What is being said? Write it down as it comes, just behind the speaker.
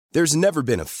There's never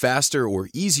been a faster or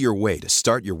easier way to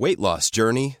start your weight loss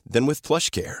journey than with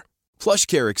PlushCare.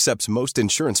 PlushCare accepts most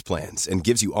insurance plans and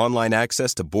gives you online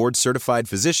access to board-certified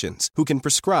physicians who can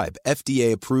prescribe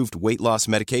FDA-approved weight loss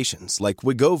medications like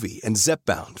Wegovy and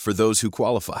Zepbound for those who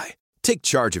qualify. Take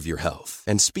charge of your health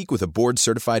and speak with a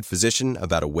board-certified physician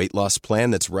about a weight loss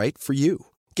plan that's right for you.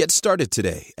 Get started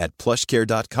today at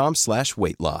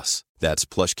plushcare.com/weightloss. That's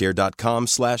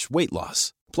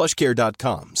plushcare.com/weightloss.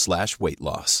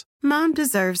 plushcare.com/weightloss. Mom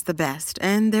deserves the best,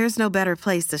 and there's no better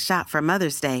place to shop for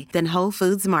Mother's Day than Whole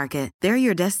Foods Market. They're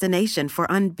your destination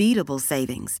for unbeatable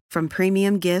savings, from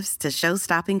premium gifts to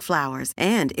show-stopping flowers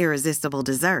and irresistible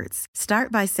desserts.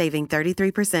 Start by saving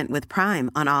 33% with Prime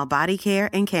on all body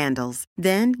care and candles.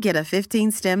 Then get a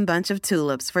 15-stem bunch of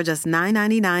tulips for just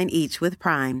 $9.99 each with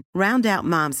Prime. Round out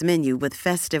Mom's menu with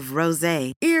festive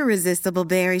rosé, irresistible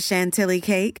berry chantilly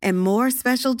cake, and more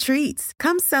special treats.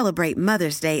 Come celebrate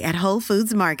Mother's Day at Whole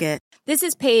Foods Market. This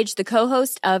is Paige, the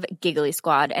co-host of Giggly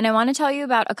Squad, and I want to tell you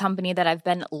about a company that I've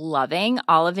been loving,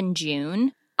 Olive &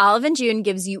 June. Olive & June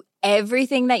gives you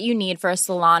everything that you need for a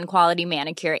salon-quality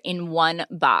manicure in one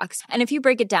box. And if you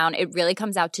break it down, it really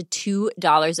comes out to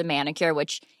 $2 a manicure,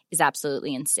 which is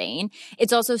absolutely insane.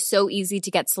 It's also so easy to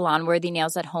get salon-worthy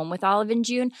nails at home with Olive &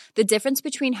 June. The difference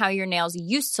between how your nails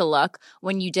used to look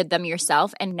when you did them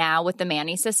yourself and now with the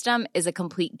Mani system is a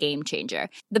complete game changer.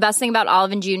 The best thing about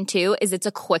Olive & June, too, is it's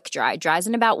a quick dry. Dries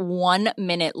in about 1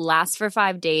 minute, lasts for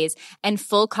 5 days, and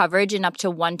full coverage in up to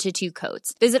 1 to 2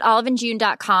 coats. Visit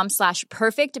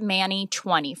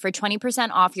oliveandjune.com/perfectmani20 for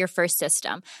 20% off your first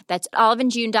system. That's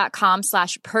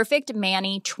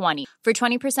oliveandjune.com/perfectmani20 for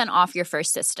 20% off your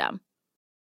first system.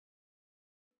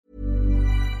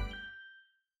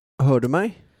 Hör du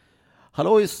mig?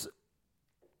 Hallås!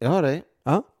 Jag hör dig.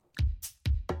 Ja.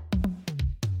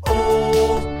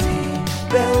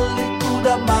 Väldigt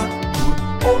goda mackor,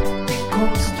 80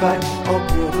 konstverk av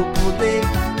bröd och pudding.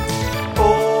 80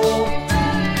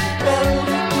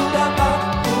 väldigt goda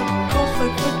mackor,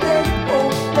 konstverk för dig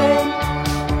och dig.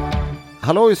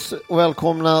 Hallås och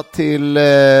välkomna till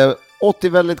 80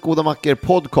 väldigt goda mackor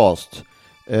podcast.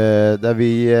 Där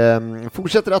vi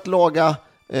fortsätter att laga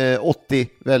 80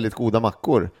 väldigt goda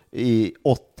mackor i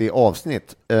 80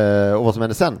 avsnitt. Och vad som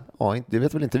händer sen? Ja, det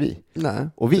vet väl inte vi. Nej.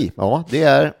 Och vi, ja, det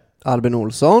är Albin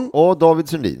Olsson och David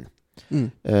Sundin.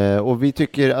 Och vi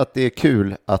tycker att det är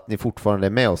kul att ni fortfarande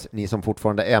är med oss. Ni som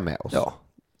fortfarande är med oss. Ja.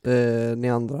 Ni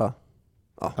andra,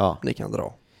 ja. Ni kan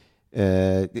dra.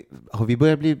 Har vi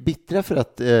börjat bli bittra för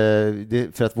att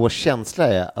vår känsla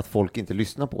är att folk inte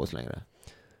lyssnar på oss längre?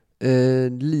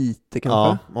 Lite kanske.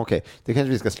 Ja, okej. Det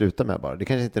kanske vi ska sluta med bara. Det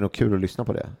kanske inte är något kul att lyssna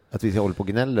på det. Att vi håller på och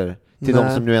gnäller till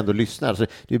de som nu ändå lyssnar. Så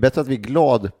det är bättre att vi är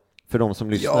glad för de som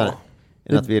lyssnar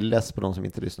än att vi är less på de som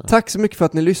inte lyssnar. Tack så mycket för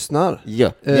att ni lyssnar.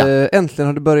 Ja. Äntligen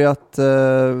har du börjat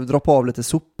droppa av lite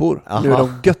sopor. Aha. Nu är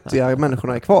de göttiga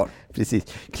människorna är kvar. Precis.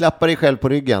 Klappa dig själv på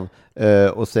ryggen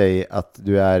och säg att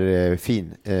du är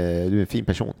fin. Du är en fin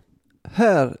person.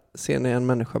 Här ser ni en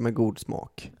människa med god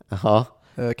smak. Aha.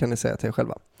 Kan ni säga till er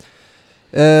själva.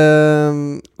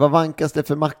 Vad vankas det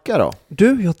för macka då?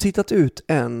 Du, jag har tittat ut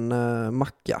en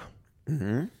macka.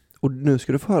 Och nu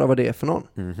ska du få höra vad det är för någon.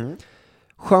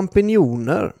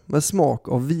 Champinjoner med smak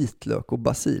av vitlök och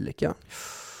basilika.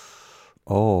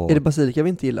 Är det basilika vi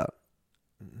inte gillar?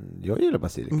 Jag gillar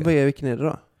basilika. Vilken är det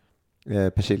då?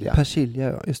 Persilja.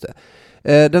 Persilja, ja, just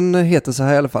det. Den heter så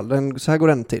här i alla fall. Så här går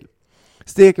den till.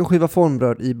 Stek en skiva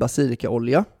formbröd i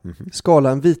basilikaolja.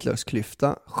 Skala en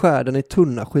vitlöksklyfta. Skär den i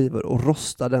tunna skivor och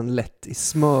rosta den lätt i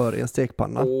smör i en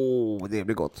stekpanna. Det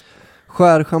blir gott.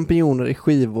 Skär champinjoner i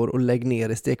skivor och lägg ner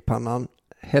i stekpannan.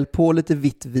 Häll på lite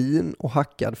vitt vin och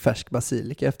hackad färsk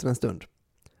basilika efter en stund.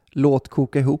 Låt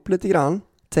koka ihop lite grann.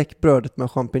 Täck brödet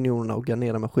med champinjonerna och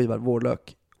garnera med skivad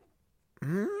vårlök.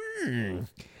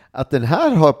 Att den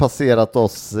här har passerat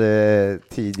oss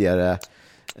tidigare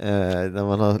när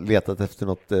man har letat efter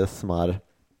något smarr.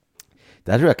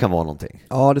 Det här tror jag kan vara någonting.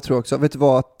 Ja, det tror jag också. Vet du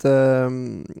vad att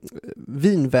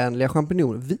vinvänliga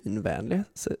champinjoner, vinvänliga,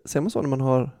 ser man så när man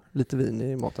har lite vin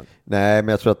i maten? Nej,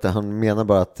 men jag tror att han menar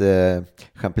bara att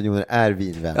champinjoner är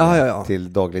vinvänliga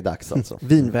till dagligdags alltså.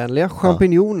 Vinvänliga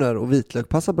champinjoner och vitlök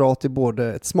passar bra till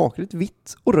både ett smakligt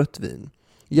vitt och rött vin.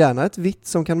 Gärna ett vitt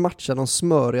som kan matcha de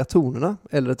smöriga tonerna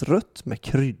eller ett rött med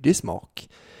kryddig smak.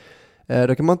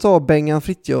 Då kan man ta Bengan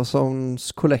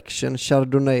Frithiofsons Collection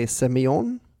Chardonnay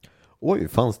Semillon. Oj,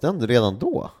 fanns den redan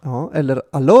då? Ja, eller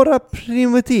Allora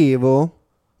Primitivo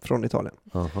från Italien.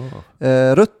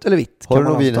 Rött eller vitt. Har du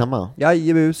någon vin hemma?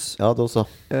 Jajebus. Ja, då så.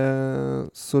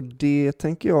 Så det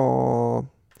tänker jag...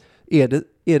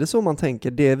 Är det så man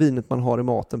tänker? Det vinet man har i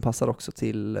maten passar också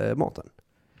till maten?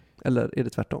 Eller är det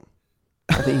tvärtom?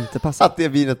 Att det inte passar? Att det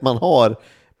vinet man har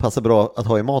passar bra att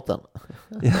ha i maten.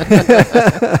 Det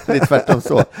är tvärtom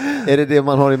så. Är det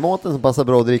man har i maten som passar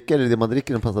bra att dricka, eller är det man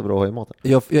dricker som passar bra att ha i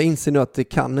maten? Jag inser nu att det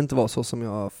kan inte vara så som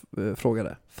jag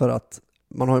frågade. För att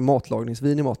man har ju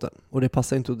matlagningsvin i maten. Och det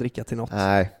passar inte att dricka till något.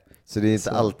 Nej, så det är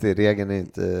inte alltid, regeln är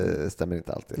inte, stämmer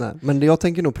inte alltid. Nej, men det jag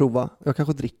tänker nog prova. Jag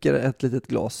kanske dricker ett litet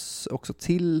glas också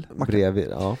till mackan. Bredvid,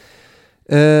 ja.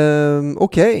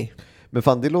 Okej. Men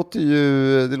fan, det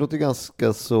låter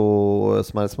ganska så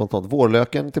spontant.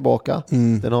 Vårlöken tillbaka.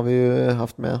 Den har vi ju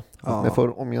haft med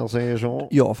för, om jag säger så.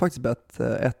 Jag har faktiskt börjat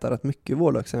äta rätt mycket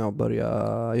vårlök sen jag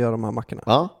började göra de här mackorna.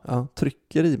 Ja.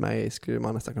 Trycker i mig skulle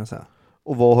man nästan kunna säga.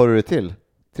 Och vad har du det till?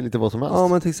 Till lite vad som helst? Ja,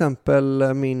 men till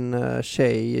exempel min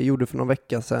tjej gjorde för någon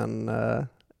vecka sedan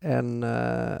en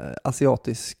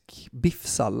asiatisk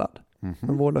biffsallad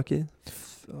med vårlök i.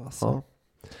 Alltså. Ja.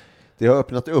 Det har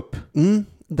öppnat upp.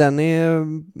 Den är,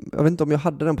 jag vet inte om jag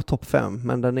hade den på topp 5,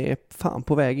 men den är fan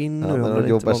på väg in nu. Den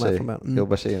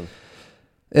jobbar sig in.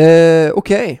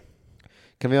 Okej.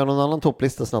 Kan vi göra någon annan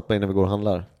topplista snabbt innan vi går och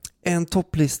handlar? En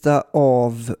topplista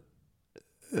av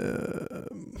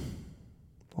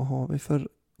vad har vi för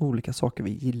olika saker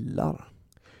vi gillar?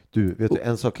 Du, vet du,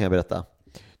 en sak kan jag berätta.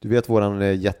 Du vet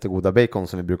våran jättegoda bacon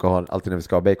som vi brukar ha alltid när vi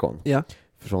ska ha bacon? Ja.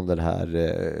 Från den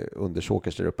här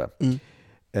Undersåkers där uppe.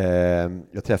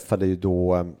 Jag träffade ju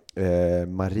då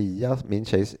Maria, min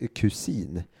tjejs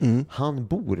kusin. Han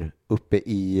bor uppe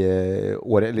i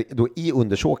Åre, eller då i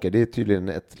Undersåker. Det är tydligen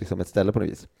ett ställe på något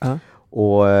vis.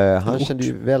 Och han kände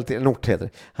ju väl till,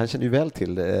 han kände ju väl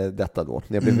till detta då.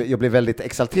 Jag blev väldigt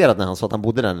exalterad när han sa att han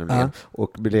bodde där nämligen.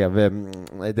 Och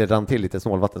det rann till lite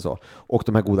snålvatten så. Och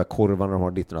de här goda korvarna de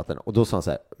har ditt och natten. Och då sa han så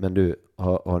här: men du,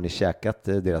 har ni käkat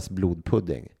deras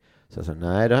blodpudding? Så jag sa,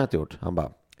 nej det har jag inte gjort. Han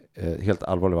bara, helt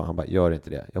allvarligt, han bara, gör inte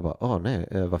det. Jag bara, nej,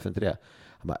 varför inte det?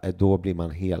 Han bara, då blir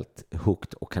man helt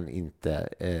hooked och kan inte,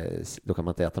 då kan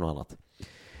man inte äta något annat.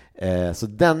 Så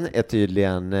den är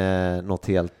tydligen något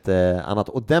helt annat.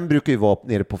 Och den brukar ju vara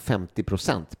nere på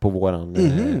 50% på våran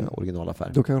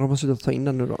originalaffär. Då kan de ha slutat ta in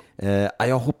den nu då?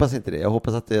 Jag hoppas inte det. Jag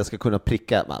hoppas att jag ska kunna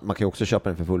pricka. Man kan ju också köpa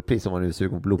den för fullpris om man är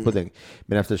sugen på blodpudding.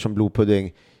 Men eftersom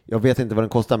blodpudding, jag vet inte vad den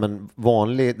kostar, men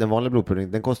den vanliga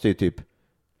blodpudding, den kostar ju typ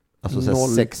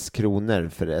 6 kronor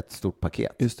för ett stort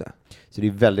paket. Just det. Så det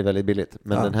är väldigt, väldigt billigt.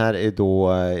 Men den här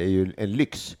är ju en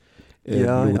lyx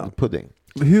blodpudding.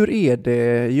 Hur är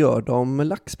det, gör de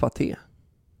laxpaté?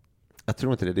 Jag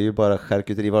tror inte det. Det är ju bara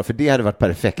charkuterivara. För det hade varit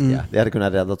perfekt. Det hade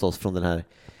kunnat räddat oss från den här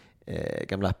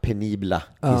gamla penibla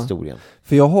historien.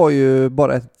 För jag har ju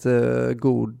bara ett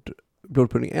god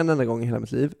blodpudding en enda gång i hela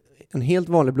mitt liv. En helt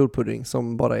vanlig blodpudding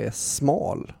som bara är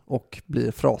smal och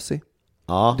blir frasig.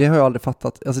 Ja. Det har jag aldrig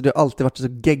fattat. Alltså det har alltid varit så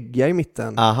gegga i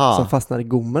mitten som fastnar i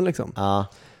gommen liksom. Ja.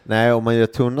 Nej, om man gör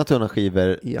tunna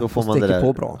skivor då får man det där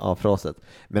på bra. Ja, fraset.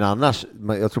 Men annars,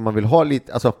 jag tror man vill ha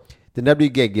lite, alltså den där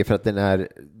blir geggig för att den är,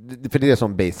 för det är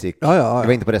som basic. Ja. Jag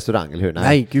var inte på restaurang, eller hur?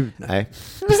 Nej, gud nej.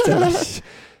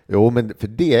 Jo, men för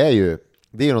det är ju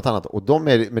något annat. Och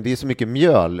men det är så mycket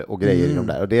mjöl och grejer i de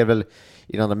där. Och det är väl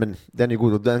i den andra, men den är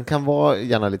god och den kan vara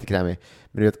gärna lite krämig.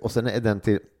 Men du vet, och sen är den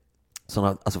till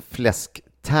sådana, alltså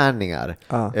fläsktärningar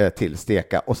till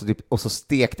steka och så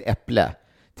stekt äpple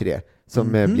till det som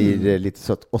blir lite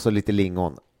sött och så lite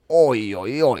lingon.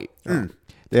 Oj.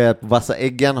 Det är vassa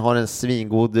äggen, har en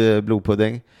svingod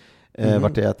blodpudding.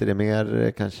 Vart jag äter det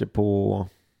mer? Kanske på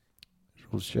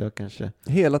Roskök kanske.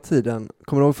 Hela tiden.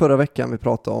 Kommer du ihåg förra veckan vi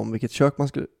pratade om vilket kök man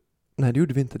skulle... Nej, det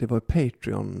gjorde vi inte. Det var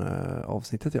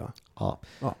Patreon-avsnittet, ja.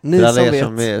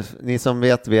 Ni som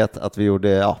vet att vi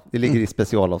gjorde, det ligger i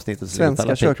specialavsnittet.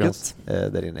 Svenska köket.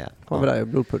 Där inne. Har vi där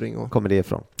blodpudding och... Kommer det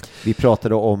ifrån. Vi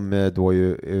pratade om då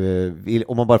ju,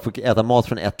 om man bara får äta mat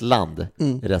från ett land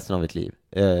resten av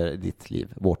ditt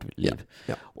liv, vårt liv.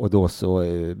 Ja. Och då så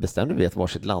bestämde vi ett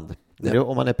varsitt land. Ja.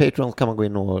 Om man är Patreon kan man gå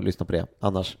in och lyssna på det.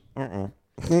 Annars...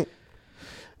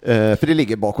 för det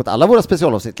ligger bakåt. Alla våra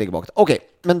specialavsnitt ligger bakåt. Okej,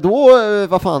 men då,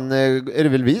 vad fan, är det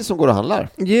väl vi som går och handlar?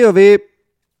 Det gör vi.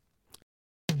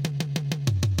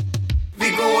 Vi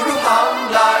går och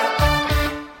handlar.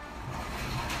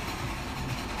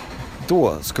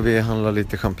 Då ska vi handla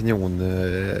lite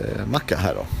champinjonmacka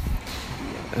här då.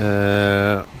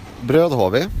 Bröd har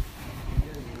vi.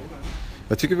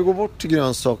 Jag tycker vi går bort till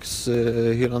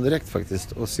grönsakshyllan direkt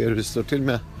faktiskt och ser hur det står till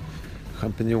med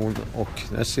champinjon, och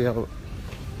när ser jag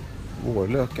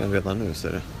vårlöken redan nu,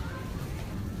 ser det.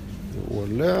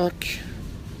 Vårlök.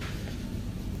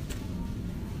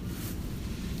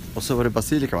 Och så var det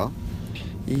basilika, va?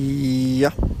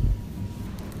 Ja.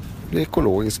 Det är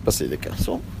ekologisk basilika,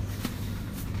 så.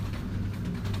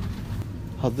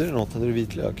 Hade du något? Hade du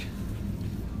vitlök?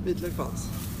 Vitlök fanns.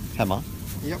 Hemma?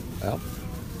 Ja. Ja.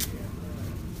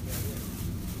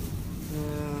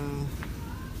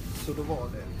 Så då var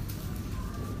det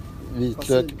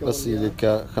Vitlök,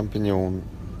 basilika, champinjon,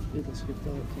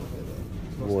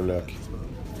 vårlök.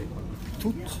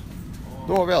 tot.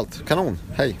 Då har vi allt. Kanon.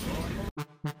 Hej.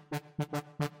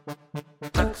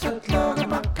 Dags att laga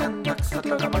mackan, dags att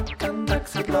laga mackan,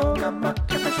 dags att laga mackan,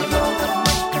 dags att laga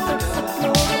mackan, dags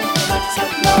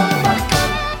att laga mackan.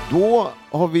 Då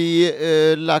har vi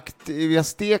vi har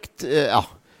stekt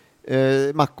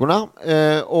mackorna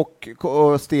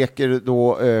och steker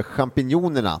då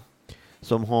champinjonerna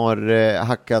som har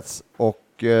hackats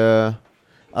och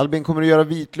Albin kommer att göra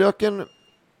vitlöken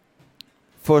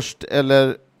först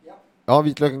eller ja,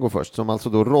 vitlöken går först som alltså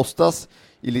då rostas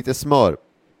i lite smör.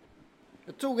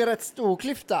 Jag tog en rätt stor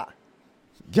klyfta.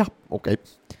 Ja, okej.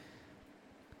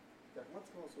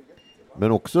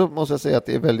 Men också måste jag säga att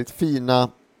det är väldigt fina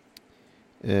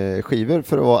skivor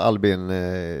för att vara Albin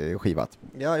skivat.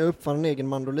 Ja, jag uppfann en egen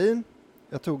mandolin.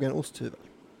 Jag tog en osthyvel.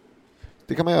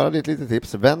 Det kan man göra, det är ett litet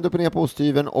tips. Vänd upp och ner på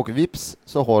osthyveln och vips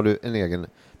så har du en egen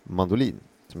mandolin.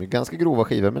 Som är ganska grova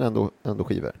skivor men ändå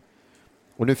skivor.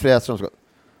 Och nu fräser de så gott.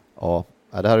 Ja,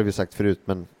 det här har vi sagt förut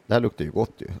men det här luktar ju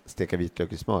gott ju. Steka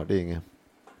vitlök i smör, det är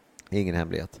ingen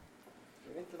hemlighet.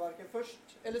 Det är inte varken först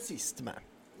eller sist med.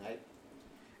 Nej.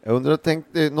 Jag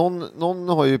undrar, någon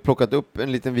har ju plockat upp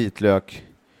en liten vitlök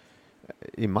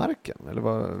i marken, eller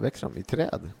vad växer de? I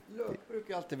träd? Lök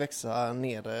brukar alltid växa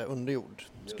nere under jord,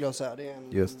 skulle jag säga. Det är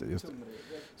en Just det.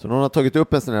 Så någon har tagit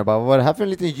upp en sån här, bara, vad är det här för en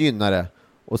liten gynnare?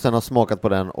 Och sen har smakat på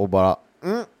den och bara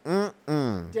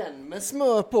Den med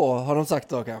smör på, har de sagt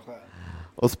då kanske.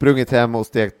 Och sprungit hem och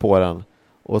stekt på den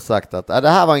och sagt att det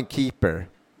här var en keeper.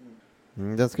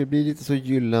 Den skulle bli lite så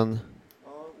gyllen.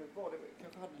 Ja, nu var det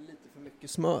kanske hade lite för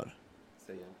mycket smör.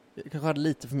 Kanske hade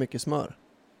lite för mycket smör.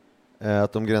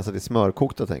 Att de gränsar till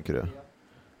smörkokta, tänker du?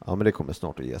 Ja, men det kommer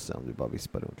snart att ge sig om du bara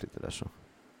vispar runt lite där så.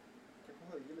 Kanske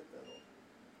höjer lite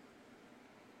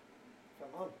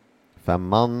ändå. 5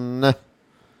 man.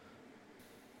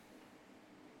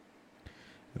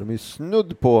 De är ju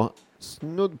snudd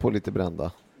på lite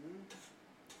brända.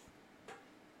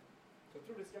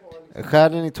 Skär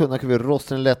den i tunna kuvert,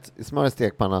 rosta den lätt i smör i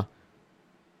stekpanna.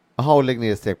 Jaha, och lägg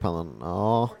ner i stekpannan.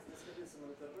 Ja.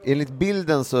 Enligt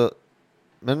bilden så...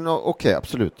 Men okej,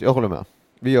 absolut, jag håller med.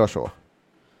 Vi gör så.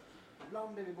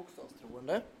 Ibland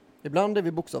är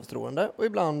vi bokstavstroende och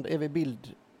ibland är vi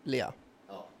bildliga.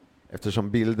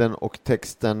 Eftersom bilden och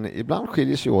texten ibland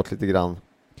skiljer sig åt lite grann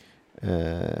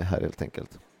här helt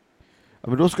enkelt. Ja,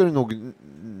 men då ska det nog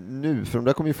nu, för de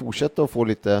där kommer ju fortsätta att få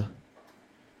lite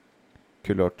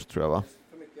kulört, tror jag, va?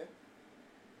 För mycket?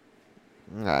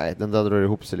 Nej, den där drar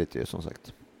ihop sig lite, som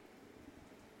sagt.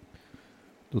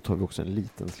 Då tar vi också en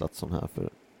liten slatt sån här för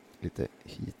lite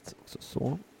hit också,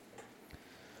 så.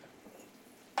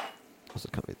 Och så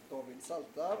kan vi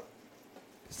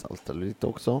salta lite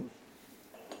också.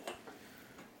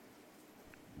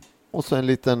 Och så en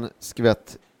liten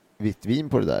skvätt vitt vin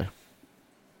på det där.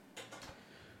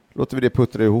 Låter vi det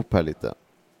puttra ihop här lite.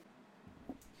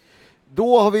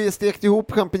 Då har vi stekt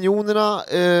ihop champinjonerna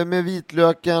med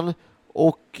vitlöken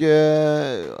och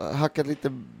hackat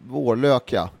lite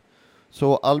vårlök. Ja.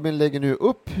 Så Albin lägger nu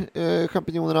upp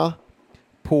champinjonerna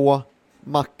på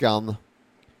mackan.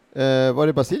 Var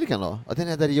är basilikan då? Ja, den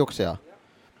är där i också, ja.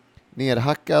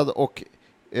 Nerhackad och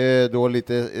då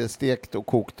lite stekt och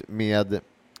kokt med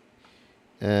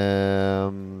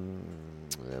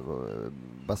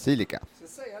basilika. Jag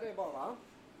ska säga det bara.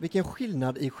 Vilken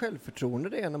skillnad i självförtroende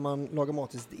det är när man lagar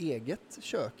mat i sitt eget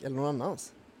kök eller någon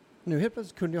annans. Nu helt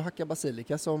plötsligt kunde jag hacka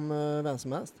basilika som vem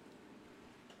som helst.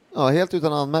 Ja, helt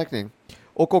utan anmärkning.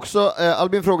 Och också,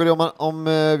 Albin frågade om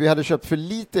vi hade köpt för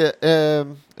lite,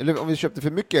 eller om vi köpte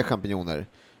för mycket champinjoner.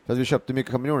 För att vi köpte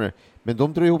mycket champinjoner. Men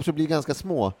de drar ihop så blir ganska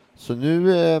små. Så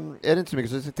nu är det inte så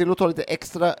mycket. Så se till att ta lite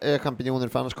extra champinjoner,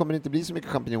 för annars kommer det inte bli så mycket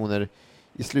champinjoner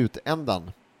i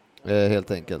slutändan.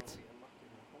 Helt enkelt.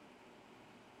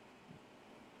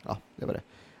 Ja, det var det.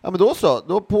 Ja, men då så.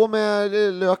 Då på med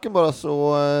löken bara,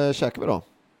 så käkar vi då.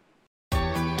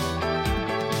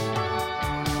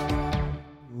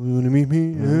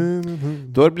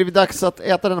 Då har det blivit dags att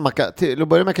äta den macka. Till att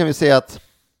börja med kan vi säga att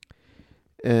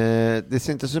det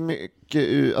ser inte så mycket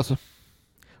ut, alltså,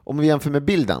 om vi jämför med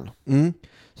bilden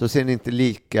så ser den inte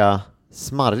lika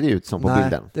smarrig ut som på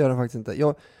bilden. Nej, det gör den faktiskt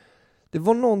inte. Det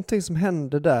var någonting som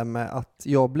hände där med att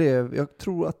jag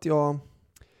tror att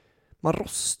man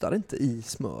rostar inte i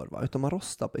smör, va? Utan man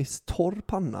rostar i torr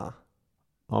panna.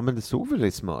 Ja, men det såg väl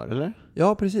i smör, eller?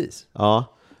 Ja, precis. Ja,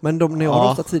 Men när jag har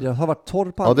rostat tidigare har varit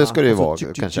torr panna. Ja, det ska det ju vara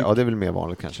tjuk. kanske. Ja, det är väl mer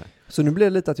vanligt kanske. Så nu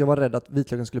blev det lite att jag var rädd att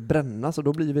vitlöken skulle brännas och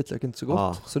då blir vitlöken inte så gott.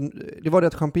 Ja. Så det var det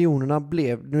att champinjonerna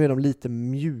nu är de lite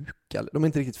mjuka. De är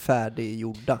inte riktigt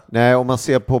färdiggjorda. Nej, om man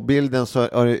ser på bilden så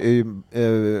är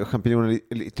ju champinjonerna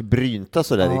lite brynta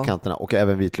sådär i kanterna och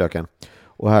även vitlöken.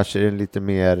 Och här ser det lite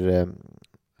mer...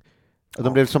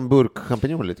 De blev som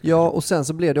burkchampinjoner lite. Ja, och sen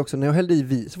så blev det också, när jag hällde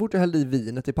i så fort jag hällde i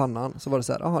vinet i pannan så var det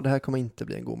så här, det här kommer inte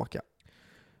bli en god macka.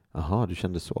 Jaha, du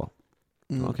kände så.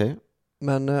 Okej.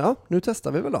 Men nu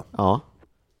testar vi väl då. Ja.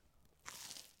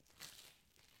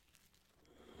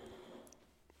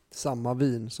 Samma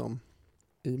vin som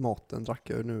i maten drack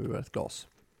jag nu ur ett glas.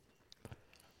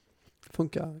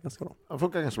 Funkar ganska bra. Det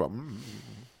funkar ganska bra.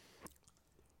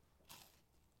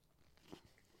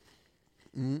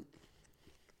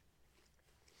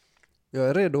 Jag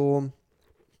är redo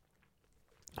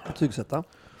att betygsätta.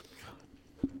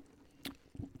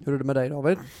 Hur är det med dig,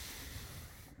 David?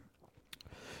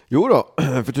 Jo då,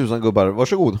 för 1000 gubbar.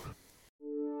 Varsågod.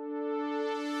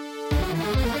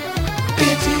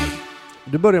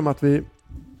 Det började med att vi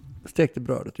stekte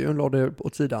brödet och la det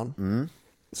åt sidan.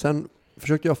 Sen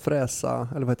försökte jag fräsa,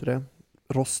 eller vad heter det?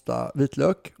 Rosta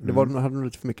vitlök. Det hade nog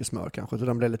lite för mycket smör kanske, så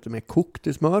den blev lite mer kokt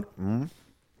i smör.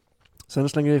 Sen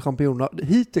slänger jag i champinjonerna.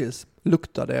 Hittills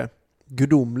luktar det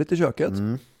gudomligt i köket.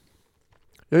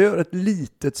 Jag gör ett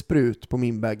litet sprut på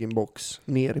min bag-in-box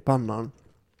ner i pannan.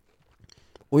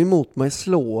 Och emot mig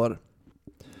slår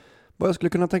vad jag skulle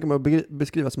kunna tänka mig att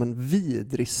beskriva som en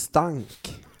vidrig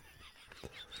stank.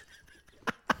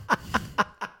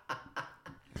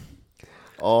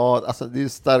 Ja, alltså det är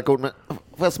starka ord, men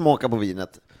får jag smaka på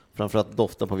vinet? Framförallt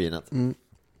dofta på vinet.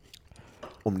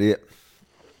 Om det är...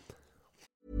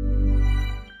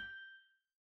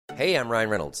 Hey, I'm Ryan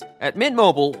Reynolds. At Mint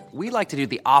Mobile, we like to do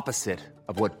the opposite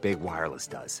of what Big Wireless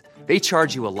does. They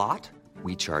charge you a lot,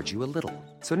 we charge you a little.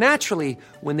 So naturally,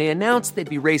 when they announced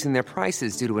they'd be raising their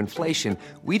prices due to inflation,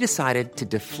 we decided to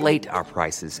deflate our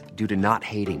prices due to not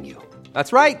hating you.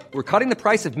 That's right. We're cutting the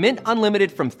price of Mint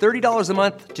Unlimited from $30 a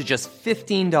month to just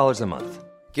 $15 a month.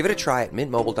 Give it a try at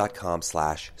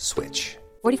mintmobile.com/switch.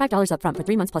 $45 up front for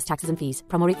 3 months plus taxes and fees.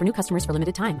 Promo rate for new customers for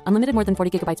limited time. Unlimited more than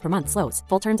 40 gigabytes per month. Slows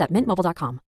full terms at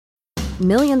mintmobile.com.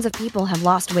 Millions of people have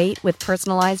lost weight with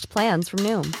personalized plans from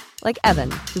Noom. Like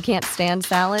Evan, who can't stand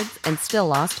salads and still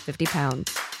lost 50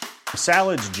 pounds.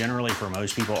 Salads generally for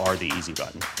most people are the easy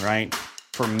button, right?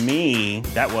 For me,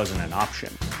 that wasn't an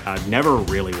option. I never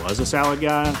really was a salad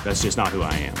guy. That's just not who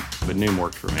I am. But Noom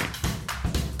worked for me.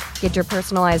 Get your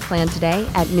personalized plan today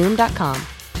at Noom.com.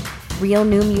 Real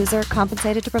Noom user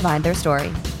compensated to provide their story.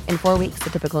 In 4 weeks, the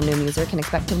typical Noom user can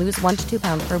expect to lose 1 to 2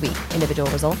 pounds per week.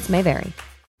 Individual results may vary.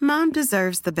 Mom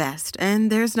deserves the best,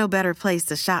 and there's no better place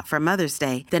to shop for Mother's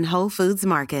Day than Whole Foods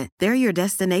Market. They're your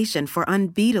destination for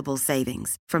unbeatable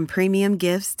savings, from premium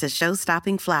gifts to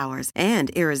show-stopping flowers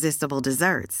and irresistible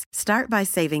desserts. Start by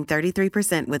saving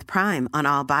 33% with Prime on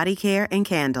all body care and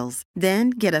candles.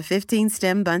 Then get a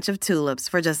 15-stem bunch of tulips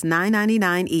for just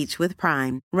 $9.99 each with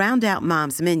Prime. Round out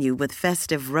Mom's menu with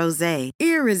festive rosé,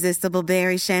 irresistible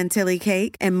berry chantilly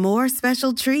cake, and more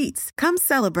special treats. Come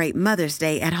celebrate Mother's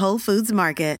Day at Whole Foods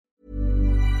Market.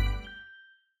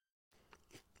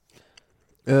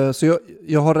 Så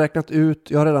jag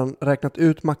har redan räknat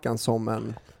ut mackan som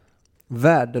en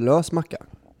värdelös macka.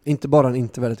 Inte bara en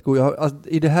inte väldigt god.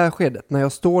 I det här skedet, när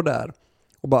jag står där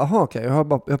och bara, jag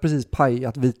har precis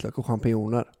pajat vitlök och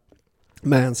champinjoner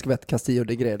med en skvätt Castillo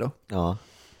de Gredo. Ja.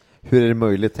 Hur är det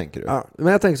möjligt, tänker du? Ja,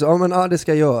 men jag tänker så, det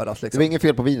ska göras liksom. Det var inget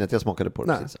fel på vinet, jag smakade på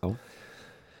det. Nej. Precis. Ja.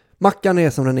 Mackan är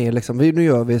som den är liksom. Nu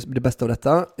gör vi det bästa av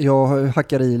detta. Jag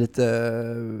hackar i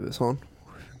lite sån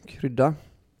krydda.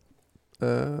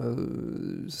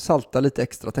 Salta lite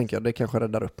extra, tänker jag. Det kanske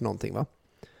räddar upp någonting, va?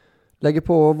 Lägger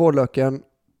på vårlöken.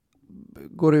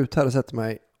 Går ut här och sätter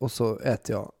mig. Och så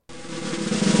äter jag.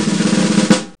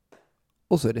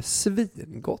 Och så är det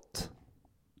svingott.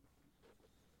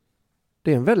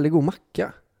 Det är en väldigt god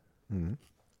macka.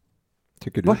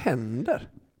 Tycker du? Vad händer?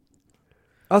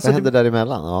 Vad händer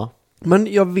däremellan? Ja.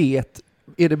 Men jag vet,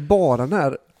 är det bara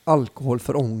när alkohol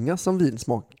förångas som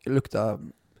vinsmak luktar?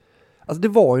 Alltså det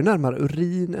var ju närmare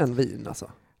urin än vin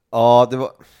alltså. Ja, det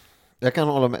var... Jag kan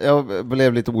hålla med. Jag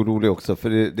blev lite orolig också, för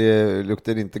det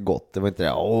luktade inte gott. Det var inte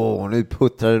det, nu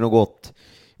puttrar det något gott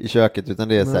i köket, utan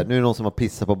det är så här, nu är det någon som har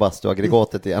pissat på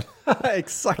bastuaggregatet igen.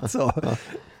 Exakt så.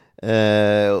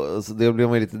 Så det blev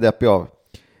man lite deppig av.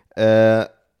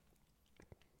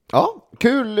 Ja,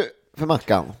 kul för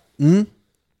mackan.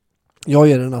 Jag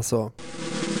ger den alltså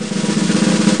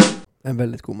en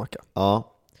väldigt god macka. Ja.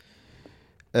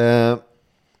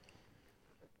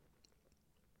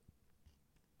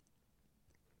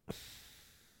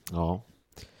 Ja.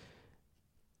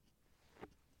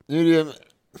 Nu är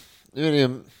det ju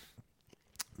en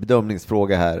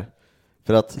bedömningsfråga här.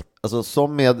 För att alltså,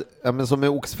 som med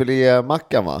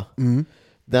oxfilémackan, va?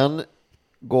 Den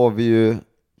gav vi ju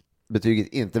betyget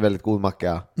inte väldigt god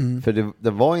macka. För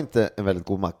det var inte en väldigt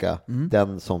god macka,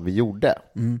 den som vi gjorde.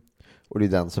 Och det är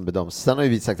den som bedöms. Sen har ju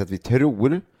vi sagt att vi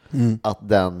tror att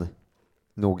den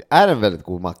nog är en väldigt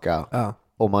god macka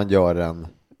om man gör den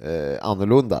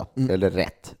annorlunda eller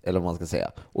rätt, eller vad man ska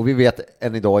säga. Och vi vet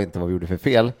än idag inte vad vi gjorde för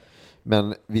fel,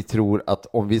 men vi tror att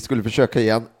om vi skulle försöka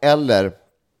igen eller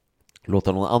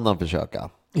låta någon annan försöka,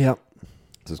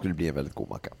 så skulle det bli en väldigt god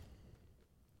macka.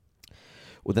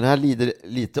 Och den här lider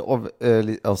lite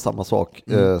av samma sak,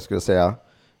 skulle jag säga.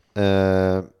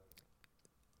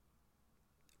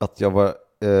 Att jag var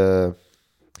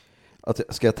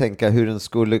ska jag tänka hur den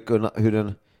skulle kunna, hur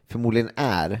den förmodligen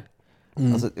är.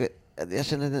 Alltså, jag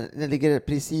känner den ligger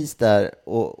precis där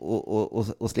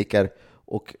och slickar,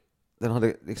 och den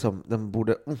hade liksom, den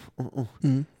borde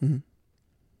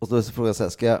och då så frågar jag så här,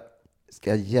 ska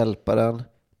jag hjälpa den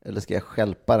eller ska jag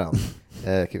stjälpa den?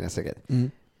 Kan jag säga.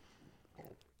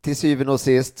 Till syvende och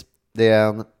sist, det är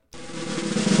en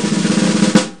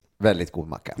väldigt god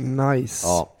macka. Nice.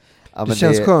 Ja, det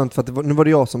känns skönt för att nu var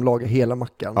det jag som lagade hela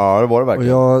mackan. Ja, det var det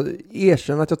verkligen. Och jag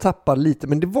erkänner att jag tappade lite,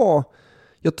 men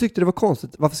jag tyckte det var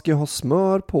konstigt. Varför ska jag ha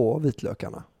smör på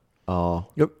vitlökarna? Ja.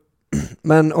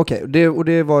 Men okej,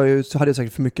 det var ju, så hade jag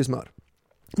säkert för mycket smör.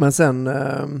 Men sen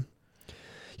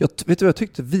vet du vad jag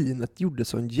tyckte vinet gjorde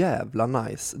så en jävla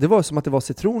nice. Det var som att det var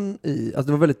citron i,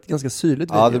 alltså det var ganska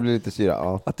syrligt vin. Ja, det blev lite syra,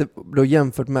 ja. Att det blev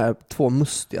jämfört med två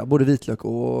mustiga, både vitlök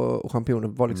och champinjoner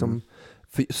var liksom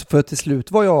för till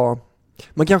slut var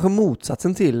man kanske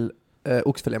motsatsen till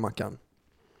oxfilémackan.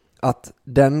 Att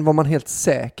den var man helt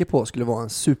säker på skulle vara en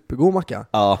supergod macka.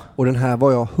 Ja. Och den här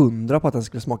var jag 100 på att den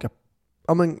skulle smaka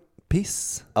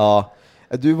piss. Ja.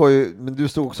 Men du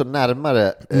stod också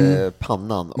närmare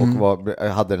pannan och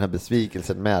hade den här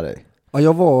besvikelsen med dig. Ja,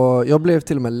 jag blev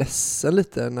till och med ledsen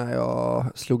lite när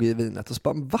jag slog i vinet och så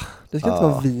bara, va? Det ska inte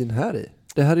vara vin här i.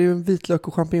 Det här är ju en vitlök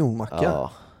och champinjonmacka.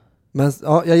 Ja. Men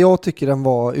jag tycker den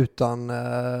var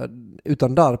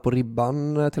utan darr på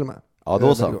ribban till och med. Ja,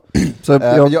 då så. Så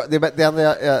det enda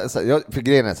jag för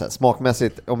grejen är så här,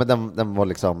 smakmässigt, men den var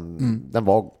liksom den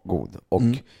var god och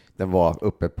den var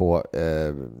uppe på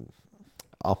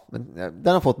men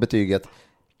den har fått betyget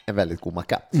en väldigt god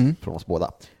macka från oss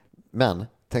båda. Men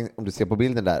tänk om du ser på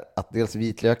bilden där att dels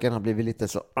vitlöken har blivit lite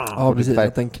så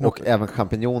precis, och även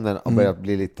champinjonen har börjat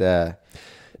bli lite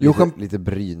lite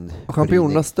bryn.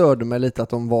 Champinjonerna störde mig lite att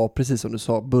de var, precis som du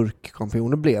sa,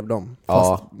 burkchampinjoner blev de,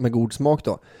 fast med god smak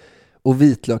då. Och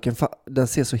vitlöken, den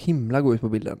ser så himla god ut på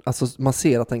bilden. Alltså man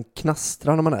ser att den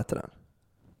knastrar när man äter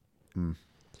den.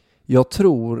 Jag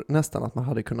tror nästan att man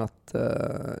hade kunnat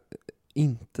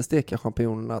inte steka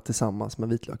champinjonerna tillsammans med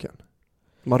vitlöken.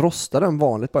 Man rostar den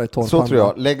vanligt bara i torr panna. Så tror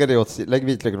jag. Lägg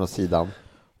vitlöken åt sidan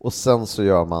och sen så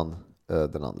gör man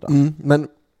den andra. Men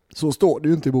så står det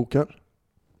ju inte i boken.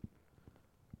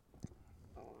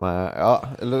 Ja,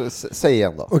 eller säg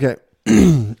igen då. Okej.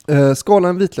 Skala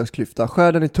en vitlöksklyfta,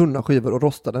 skär den i tunna skivor och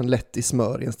rosta den lätt i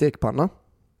smör i en stekpanna.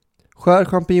 Skär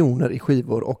champinjoner i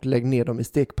skivor och lägg ner dem i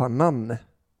stekpannan.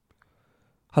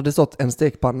 Hade det stått en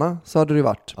stekpanna så hade det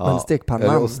varit, men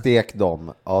stekpannan. Och stek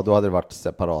dem, då hade det varit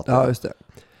separat. Ja, just det.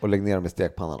 Och lägg ner dem i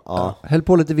stekpannan. Häll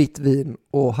på lite vitt vin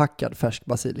och hackad färsk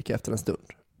basilika efter en stund.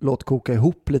 Låt koka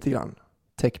ihop lite grann.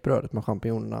 Täck brödet med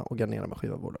champinjonerna och garnera med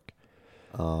skivad vårlök.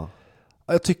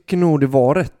 Jag tycker nog det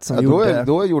var rätt som gjorde.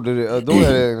 Då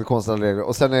är det en konstig regel.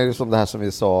 Och sen är det som det här som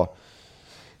vi sa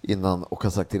innan och har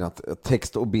sagt innan, att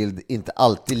text och bild inte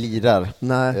alltid lirar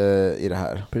i det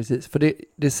här. Precis, för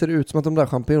det ser ut som att de där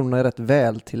champinjonerna är rätt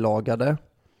väl tillagade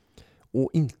och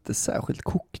inte särskilt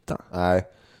kokta. Nej,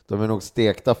 de är nog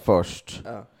stekta först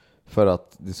för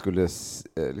att det skulle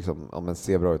liksom,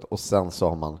 se bra ut, och sen så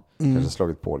har man kanske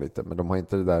slagit på lite, men de har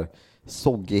inte det där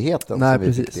soggigheten som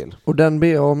vi fick till. Och den ber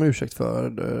jag om ursäkt för,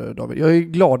 David. Jag är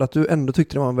glad att du ändå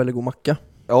tyckte det var en väldigt god macka.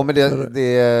 Ja, men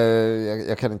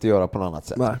jag kan inte göra på något annat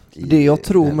sätt. Nej. Det jag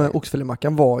tror med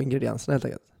oxfilémackan var ingredienserna helt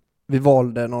enkelt. Vi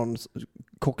valde någon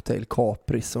cocktail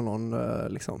kapris och någon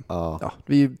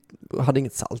vi hade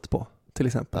inget salt på till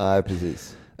exempel. Nej,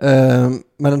 precis.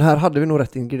 Men den här hade vi nog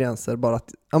rätt ingredienser, bara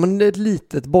att men det är ett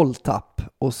litet bolltapp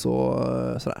och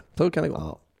sådär. Så kan det gå.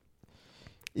 Ja.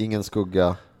 Ingen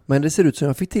skugga. Men det ser ut som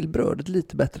jag fick till brödet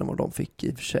lite bättre än vad de fick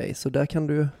i och för sig, så där kan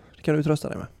du trösta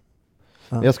dig med.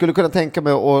 Ja. Jag skulle kunna tänka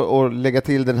mig att lägga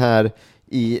till den här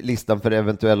i listan för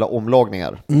eventuella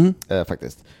omlagningar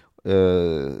faktiskt.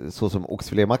 Så som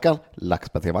oxfilémackan,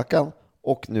 laxpatémackan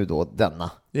och nu då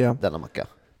denna macka.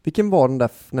 Vilken var den där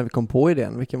när vi kom på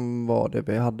idén? Vilken var det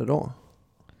vi hade då?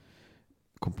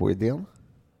 Kom på idén?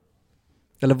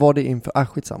 Eller var det inför...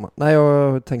 skitsamma. Nej,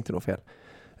 jag tänkte nog fel.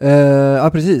 Ja,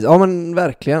 precis. Ja, men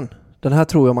verkligen. Den här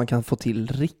tror jag man kan få till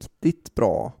riktigt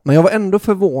bra. Men jag var ändå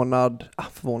förvånad.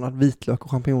 Vitlök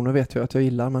och champinjoner vet jag att jag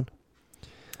gillar, men...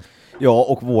 Ja,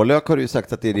 och vårlök har du ju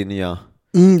sagt att det är din nya...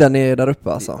 den är där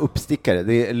uppe alltså. Uppstickare.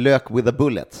 Det är lök with a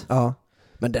bullet. Ja,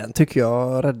 men den tycker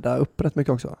jag räddar upp rätt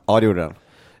mycket också. Ja, det gjorde den.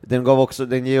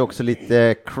 Den ger också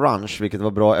lite crunch, vilket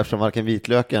var bra eftersom varken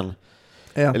vitlöken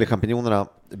eller champinjonerna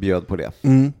bjöd på det.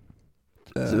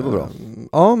 Så det var bra.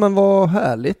 Ja, men vad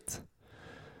härligt.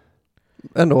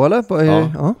 Ändå, eller?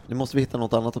 Ja. Nu måste vi hitta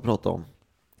något annat att prata om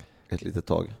ett litet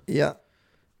tag. Ja.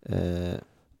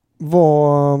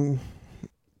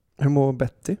 Hur mår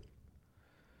Betty?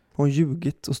 Har hon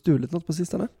ljugit och stulit något på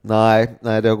sistone? Nej,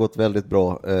 det har gått väldigt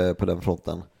bra på den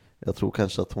fronten. Jag tror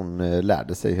kanske att hon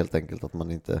lärde sig helt enkelt att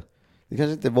man inte... Det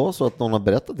kanske inte var så att någon har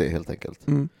berättat det helt enkelt.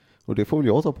 Och det får väl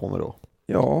jag ta på mig då.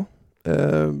 Ja,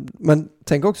 men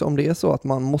tänk också om det är så att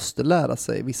man måste lära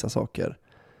sig vissa saker.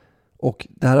 Och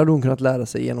det här hade hon kunnat lära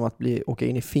sig genom att åka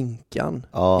in i finkan.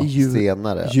 Ja,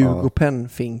 senare. Ljug- och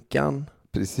pennfinkan.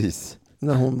 Precis.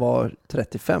 När hon var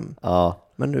 35. Ja.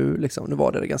 Men nu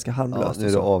var det ganska harmlöst. Ja, nu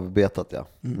är det avbetat, ja.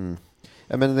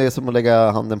 Ja, men det är som att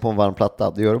lägga handen på en varm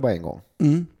platta. Det gör det bara en gång.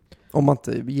 Om man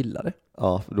inte gillar det.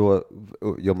 Ja, då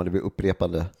gör man det vid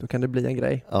upprepande. Då kan det bli en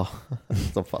grej. Ja,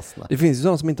 som fastnar. Det finns ju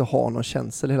sådana som inte har någon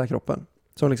känsel i hela kroppen.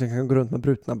 Som liksom kan gå runt med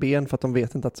brutna ben för att de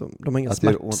vet inte att de har inga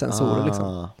smärtsensorer.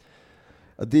 Liksom.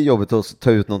 Ja, det är jobbigt att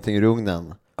ta ut någonting ur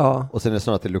ugnen. Ja. Och sen är det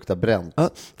så att det luktar bränt. Ja,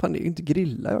 fan, det är ju inte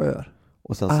grilla jag gör.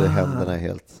 Och sen så är händerna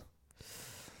helt...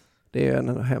 Det är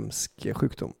en hemsk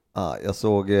sjukdom. Ja, jag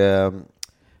såg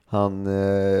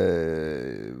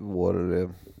vår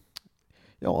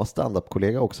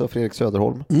stand-up-kollega också, Fredrik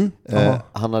Söderholm.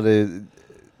 Han hade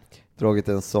dragit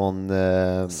en sån...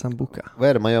 sambuca. Vad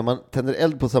är det man gör? Man tänder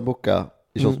eld på sambuca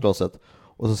i shotglaset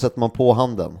och så sätter man på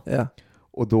handen. Ja.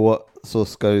 Och då så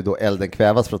ska ju då elden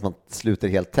kvävas för att man sluter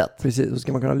helt tätt. Precis, så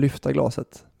ska man kunna lyfta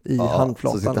glaset i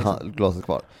handflatan. Så sitter glaset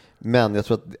kvar. Men jag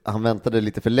tror att han väntade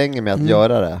lite för länge med att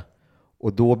göra det.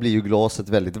 Och då blir ju glaset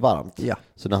väldigt varmt. Ja.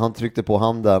 Så när han tryckte på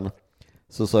handen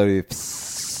så sa det ju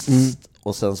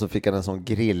och sen så fick han en sån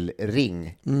grillring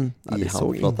i handflatan. Det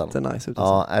såg inte nice ut.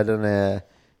 Ja, den är...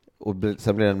 Och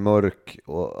sen blir den mörk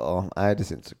och det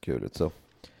ser inte så kul ut.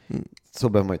 Så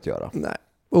behöver man inte göra. Nej.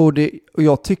 Och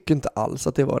jag tycker inte alls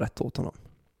att det var rätt åt honom.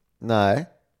 Nej.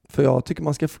 För jag tycker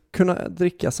man ska kunna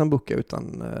dricka sambuca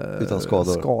utan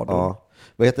skador. Ja.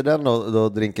 Vad heter den då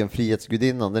drinken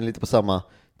Frihetsgudinnan? Den är lite på samma.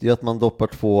 Det är att man doppar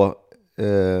två...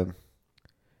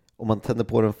 om man tänder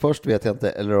på den först vet jag inte.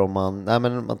 Eller om man... Nej,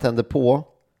 men man tänder på...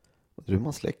 Hur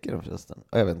man släcker den förresten?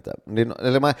 Jag vet inte.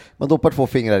 Eller man doppar 2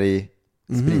 fingrar i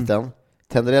spriten.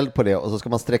 Tänder eld på det och så ska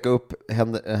man sträcka upp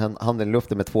handen i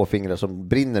luften med 2 fingrar som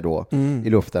brinner då i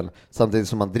luften. Samtidigt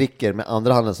som man dricker med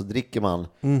andra handen så dricker man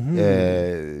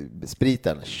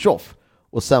spriten. Tjoff!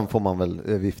 Och sen får man väl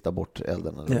vifta bort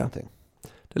elden eller någonting.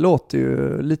 Det låter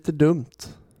ju lite dumt.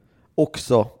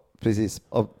 Också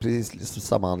av precis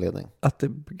samma anledning. Att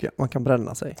man kan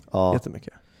bränna sig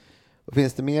jättemycket. Och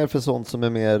finns det mer för sånt som är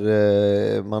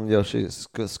mer man gör sig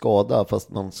skada fast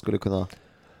man skulle kunna...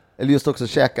 Eller just också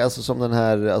käka, alltså som den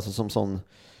här, alltså som sån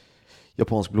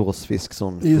japansk blåsfisk,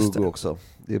 sån fugu också.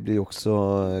 Det blir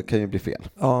också, kan ju bli fel.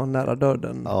 Ja, nära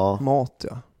döden. Mat,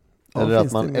 eller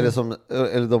att man,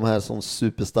 eller de här som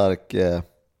superstark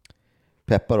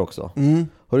peppar också.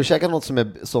 Har du käkat något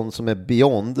som är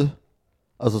beyond,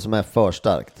 alltså som är för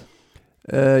starkt?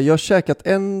 Jag har käkat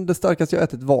det starkaste jag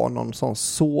ätit var någon sån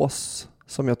sås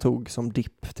som jag tog som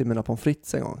dipp till mina pommes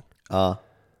frites en gång. Ja.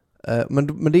 Men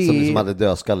det som liksom hade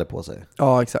dödskalle på sig.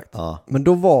 Ja, exakt. Ja. Men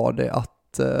då var det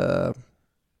att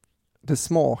det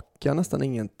smakar nästan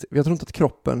inget. Jag tror inte att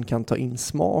kroppen kan ta in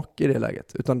smak i det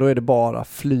läget. Utan då är det bara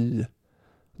fly.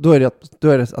 Då är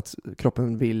det att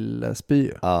kroppen vill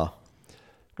spy. Ja.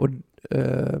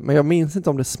 Men jag minns inte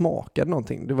om det smakade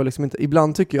någonting. Det var liksom inte.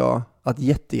 Ibland tycker jag att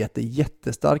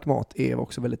jättestark mat är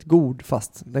också väldigt god.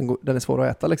 Fast den är svår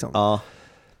att äta liksom. Ja.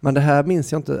 Men det här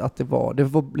minns jag inte att det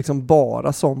var liksom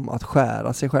bara som att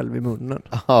skära sig själv i munnen.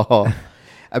 Ja,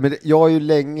 men jag har ju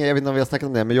länge, jag vet inte om vi har snackat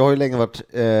om det, men jag har ju länge varit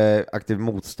aktiv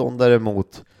motståndare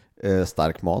mot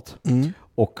stark mat.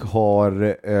 Och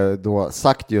har då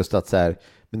sagt just att så här,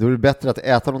 men då är det bättre att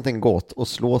äta någonting gott och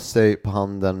slå sig på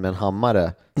handen med en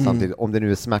hammare samtidigt, om det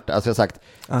nu är smärta. Alltså jag har sagt,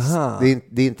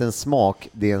 det är inte en smak,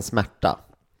 det är en smärta.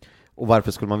 Och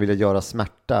varför skulle man vilja göra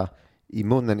smärta i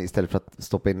munnen istället för att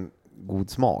stoppa in god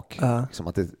smak. Liksom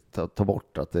att det tar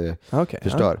bort, att det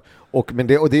förstör. Och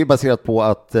det är ju baserat på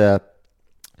att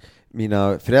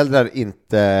mina föräldrar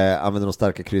inte använder några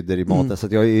starka kryddor i maten, så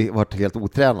att jag har ju varit helt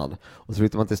otränad. Och så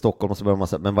flyttar man till Stockholm och så börjar man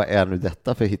säga, men vad är nu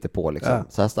detta för hittepå liksom?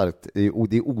 Så här starkt,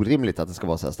 det är orimligt att det ska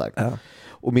vara så här starkt.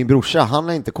 Och min brorsa, han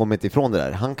har inte kommit ifrån det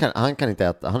där. Han kan inte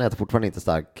äta, han äter fortfarande inte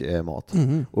stark mat.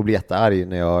 Och blir jättearg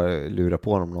när jag lurar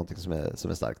på honom någonting som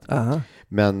är starkt.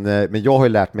 Men jag har ju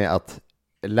lärt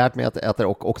mig att äta det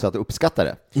och också att uppskatta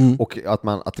det. Och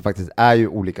att det faktiskt är ju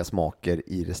olika smaker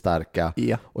i det starka.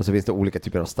 Och så finns det olika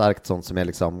typer av starkt, sånt som är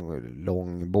liksom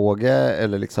långbåge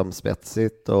eller liksom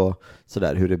spetsigt och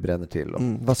sådär, hur det bränner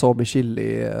till. Wasabi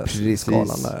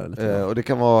chili-skalan där. Lite. Och det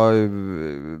kan vara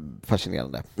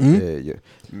fascinerande.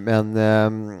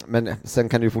 Men sen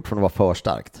kan det ju fortfarande vara för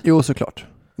starkt. Jo, såklart.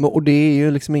 Och det är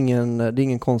ju liksom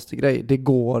ingen konstig grej. Det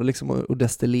går liksom att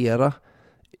destillera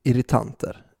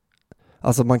irritanter.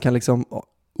 Alltså man kan liksom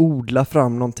odla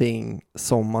fram någonting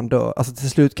som man dör. Alltså till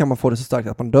slut kan man få det så starkt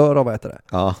att man dör av att äta det.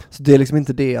 Så det är liksom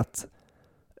inte det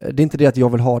att jag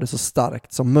vill ha det så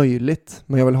starkt som möjligt,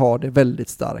 men jag vill ha det väldigt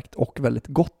starkt och väldigt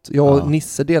gott. Jag och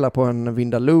Nisse delar på en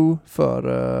Vindaloo för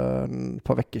ett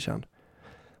par veckor sedan.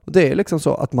 Och det är liksom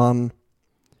så att man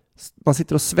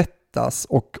sitter och svettas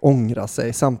och ångrar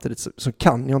sig samtidigt, så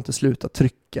kan jag inte sluta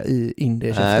trycka in det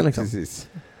i käften liksom. Precis.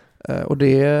 Och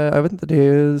det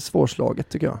är svårslaget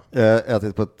tycker jag. Jag har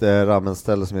ätit på ett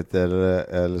ramenställe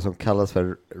som kallas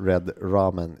för Red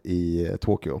Ramen i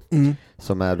Tokyo.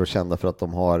 Som är då kända för att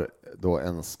de har då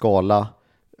en skala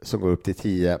som går upp till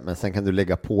 10, men sen kan du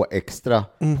lägga på extra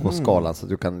på skalan, så att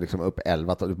du kan liksom upp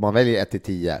 11. Man väljer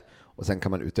 1-10 och sen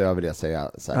kan man utöver det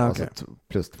säga så här, alltså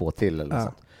plus 2 till eller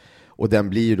sånt. Och den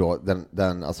blir ju då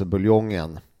alltså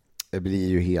buljongen blir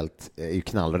ju är ju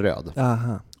knallröd.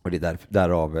 Och det är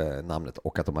därav namnet,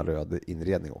 och att de har röd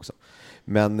inredning också.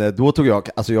 Men då tog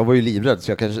jag var ju livrädd,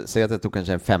 så jag kan säga att jag tog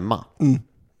kanske en 5.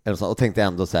 Eller så, och tänkte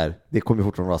ändå så här, det kommer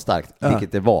fortfarande vara starkt,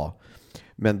 vilket det var.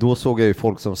 Men då såg jag ju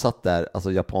folk som satt där,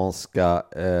 alltså japanska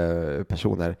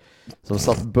personer, som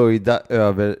satt böjda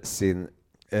över sin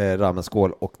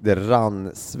ramenskål, och det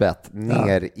rann svett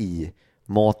ner i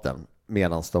maten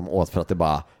medan de åt, för att det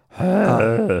bara...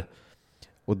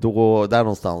 Och då, där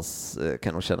någonstans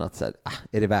kan de känna att så här,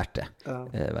 är det värt det?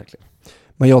 Verkligen.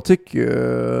 Men jag tycker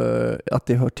ju att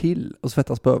det hör till att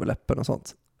svettas på överläppen och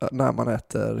sånt när man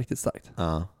äter riktigt starkt.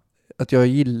 Att jag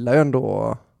gillar ju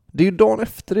ändå... Det är ju dagen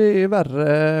efter det är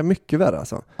värre, mycket värre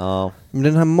alltså. Men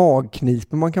den här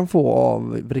magknipen man kan få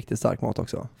av riktigt stark mat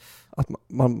också. Att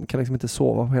man kan liksom inte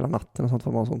sova på hela natten och sånt,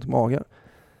 för man har sånt i magen.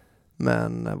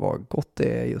 Men vad gott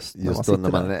det är just när man sitter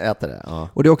när man äter det.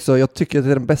 Och det är också, jag tycker att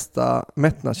det är den bästa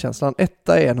mättnadskänslan. 1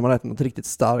 är när man äter något riktigt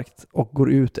starkt och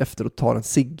går ut efter och tar en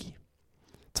cigg.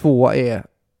 2 är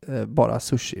bara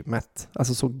sushi-mätt.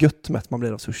 Alltså så gött mätt man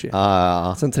blir av sushi.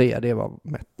 Sen 3, det är bara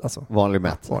mätt. Alltså, vanlig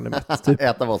mätt. Typ.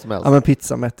 Äta vad som helst. Ja, men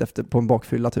pizza mätt efter på en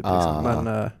bakfylla typ. Liksom.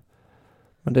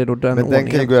 Men det är då den ordningen.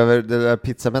 Den kan ju gå över, det där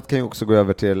pizzamätt kan ju också gå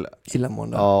över till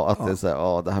illamående. Det är så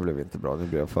här, det här blev inte bra, nu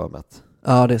blir jag för mätt.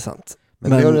 Ja, det är sant.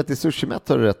 Men det har du rätt i, sushi-mätt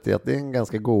har du rätt i att det är en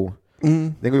ganska god.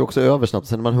 Den går ju också över snabbt,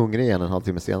 sen är man hungrig igen en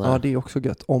halvtimme senare. Ja, det är också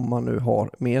gött om man nu har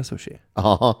mer sushi.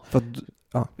 För att,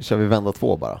 kör vi vända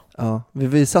 2 bara. Ja,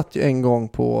 vi satt ju en gång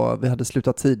vi hade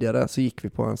slutat tidigare, så gick vi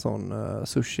på en sån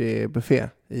sushi-buffé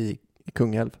i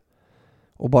Kungälv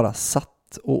och bara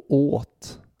satt och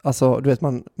åt. Alltså, du vet,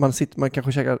 man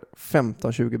kanske käkar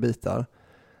 15-20 bitar.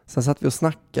 Sen satt vi och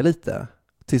snackade lite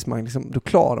tills man liksom, då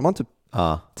klarar man typ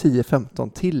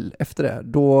 10-15 till efter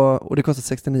det. Och det kostar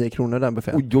 69 kronor den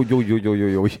buffén.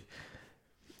 Oj.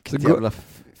 Vilket jävla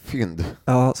fynd.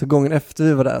 Ja, så gången efter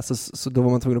vi var där så då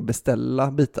var man tvungen att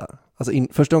beställa bitar. Alltså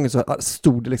första gången så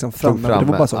stod det liksom framme. Det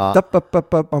var bara så,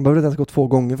 man behövde inte ens gå 2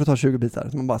 gånger för att ta 20 bitar.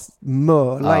 Så man bara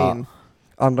möla in.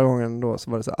 Andra gången då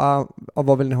så var det så,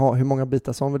 vad vill ni ha? Hur många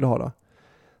bitar som vill du ha då?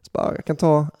 Så bara, jag kan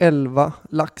ta 11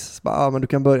 lax. Så bara, men du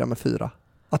kan börja med 4.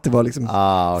 Att det var liksom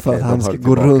för att han ska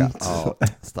gå runt.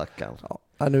 Stackarn.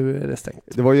 Nu är det stängt.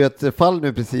 Det var ju ett fall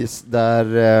nu precis där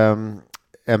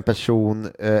en person,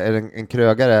 en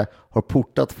krögare har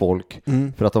portat folk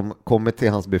för att de kommit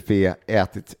till hans buffé,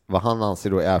 ätit vad han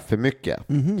anser då är för mycket.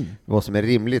 Vad som är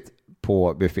rimligt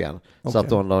på buffén. Så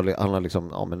att han har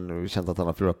liksom, men känt att han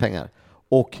har förlorat pengar.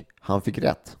 Och han fick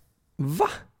rätt. Va?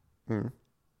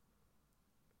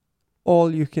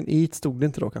 All you can eat stod det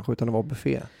inte då kanske, utan det var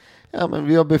buffé. Ja, men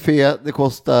vi har buffé, det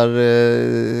kostar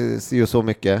si och så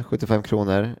mycket, 75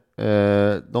 kronor.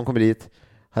 De kommer dit,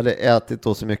 hade ätit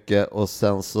då så mycket, och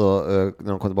sen så när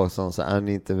de kom tillbaka så är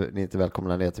ni inte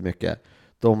välkomna ner till mycket.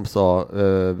 De sa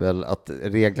väl att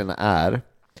reglerna är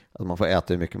att man får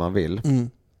äta hur mycket man vill.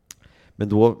 Men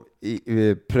då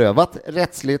prövat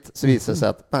rättsligt så visar det sig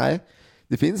att nej,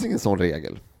 det finns ingen sån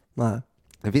regel. Nej.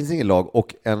 Det finns ingen lag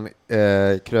och en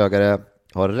krögare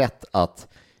har rätt att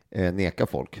neka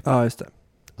folk Ja, just det.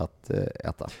 att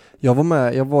äta.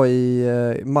 Jag var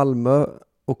i Malmö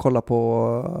och kollade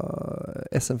på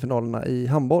SM-finalerna i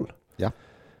handboll. Ja.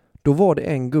 Då var det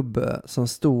en gubbe som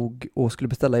stod och skulle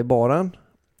beställa i baren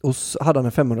och hade han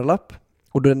en 500-lapp.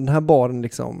 Och den här baren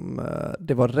liksom,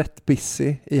 det var rätt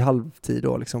busy i halvtid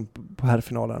då liksom på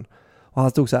herrfinalen. Och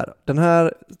han stod så här, den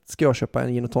här ska jag köpa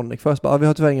en gin och tonic för. Så bara, vi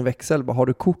har tyvärr ingen växel, bara, har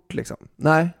du kort liksom?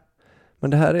 Nej, men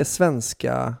det här är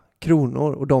svenska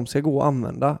kronor och de ska gå att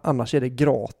använda, annars är det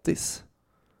gratis.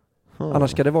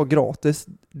 Annars ska det vara gratis.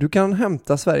 Du kan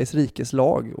hämta Sveriges rikes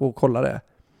lag och kolla det.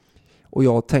 Och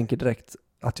jag tänker direkt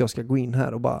att jag ska gå in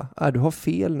här och bara, du har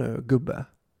fel nu gubbe.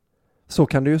 Så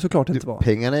kan det ju såklart inte vara.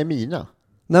 Pengarna är mina.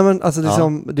 Nej men alltså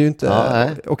liksom, det är ju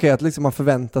inte okej, att liksom man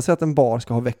förväntar sig att en bar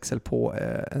ska ha växel på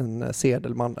en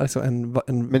sedelman. Alltså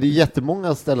Men det är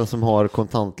jättemånga ställen som har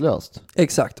kontantlöst.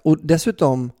 Exakt, och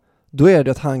dessutom då är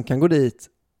det att han kan gå dit,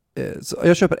 så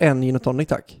jag köper en gin och tonic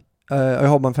tack. Jag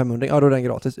har bara en 500, då är den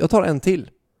gratis. Jag tar en till.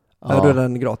 Då är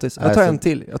den gratis. Jag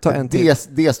tar en till.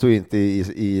 Det står ju inte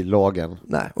i lagen.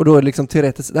 Nej, och då är det liksom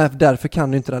teoretiskt, därför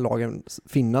kan ju inte den lagen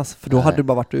finnas. För då hade det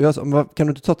bara varit, kan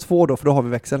du inte ta 2 då, för då har vi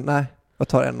växel? Nej, jag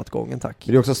tar en åt gången, tack.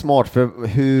 Men det är också smart,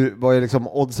 för vad är liksom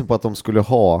oddsen på att de skulle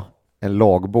ha en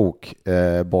lagbok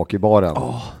bak i baren?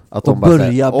 Att de och bara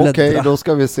börja bläddra. Okej, då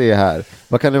ska vi se här.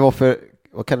 Vad kan det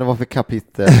vara för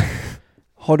kapitel?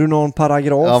 Har du någon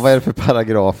paragraf? Ja, vad är det för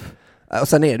paragraf? Och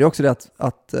sen är det också det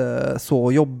att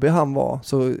så jobbig han var,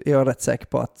 så är jag rätt säker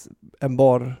på att en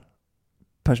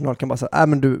barpersonal kan bara säga,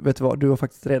 men du, vet du vad, du har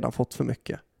faktiskt redan fått för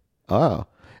mycket. Ja,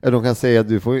 de kan säga att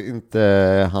du får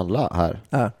inte handla här.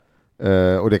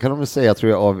 Och det kan de säga,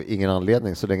 tror jag, av ingen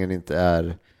anledning, så länge det inte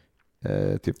är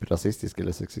typ rasistisk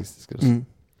eller sexistisk. Eller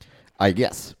så. I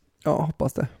guess. Ja,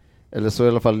 hoppas det. Eller så i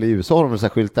alla fall i USA har de så här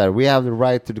skylt där. We have the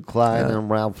right to decline and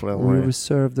we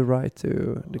reserve the right to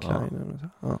decline.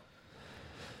 Ja.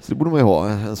 Så det borde man ju ha,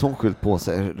 en sån skylt på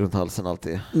sig runt halsen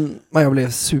alltid. Men jag blev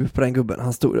super den gubben.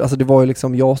 Han stod, alltså det var ju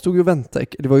liksom, jag stod ju och väntade.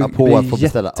 Det var ju på att få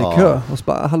beställa. Jättekö. Och så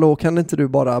bara, hallå, kan inte du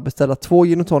bara beställa 2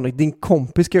 gin och tonic? Din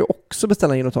kompis ska ju också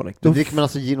beställa gin och tonic. Då dricker man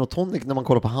alltså gin och tonic när man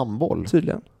kollar på handboll?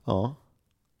 Tydligen. Ja,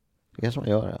 det kanske man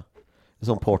gör, ja. En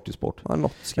sån partysport. Ja,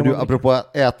 du, apropå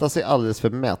att äta sig alldeles för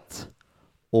mätt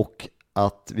och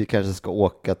att vi kanske ska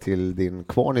åka till din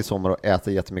kvarn i sommar och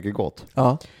äta jättemycket gott.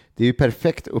 Ja. Det är ju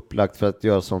perfekt upplagt för att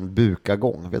göra sån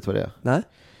bukagång. Vet du vad det är? Nej.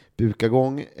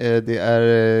 Bukagång, det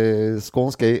är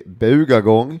skånska i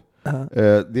bugagång.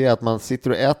 Det är att man sitter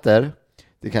och äter.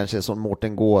 Det kanske är som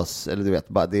Mårten Gås, eller du vet,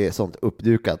 bara det är sånt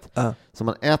uppdukat. Så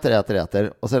man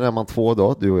äter och sen är man 2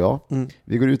 då, du och jag.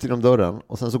 Vi går ut genom dörren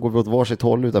och sen så går vi åt varsitt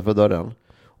håll utanför dörren.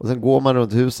 Och sen går man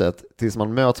runt huset tills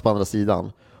man möts på andra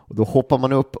sidan. Och då hoppar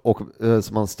man upp och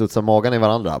så man studsar magen i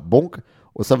varandra. Bonk!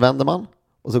 Och så vänder man.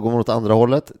 Och så går man åt andra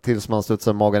hållet tills man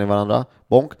studsar magen i varandra.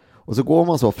 Bonk! Och så går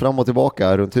man så fram och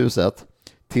tillbaka runt huset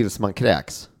tills man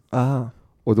kräks. Aha.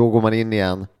 Och då går man in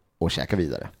igen och käkar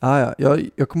vidare. Ja.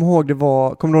 Jag kommer ihåg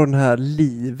kommer du ihåg den här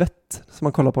Livet som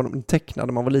man kollade på, de tecknade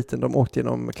när man var liten, de åkte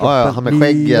genom kroppen. Ja, han med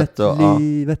skägget och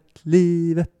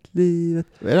livet.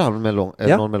 Är det han med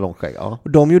någon med lång skägg? Ja. Och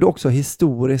de gjorde också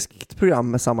historiskt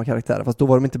program med samma karaktärer, fast då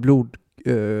var de inte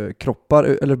blodkroppar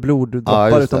eller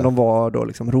bloddroppar, utan de var då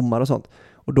liksom romar och sånt.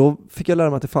 Och då fick jag lära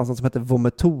mig att det fanns något som hette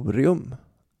vomitorium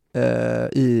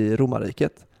i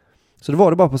romarriket. Så det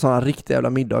var det bara på sådana riktiga jävla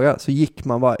middagar. Så gick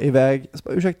man bara iväg.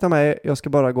 Ursäkta mig, jag ska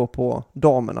bara gå på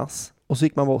damernas. Och så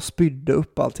gick man bara och spydde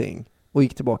upp allting. Och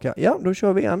gick tillbaka. Ja, då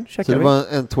kör vi igen. Så det var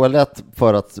en toalett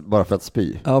bara för att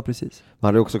spy? Ja, precis. Man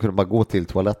hade också kunnat bara gå till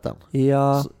toaletten.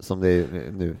 Ja. Som det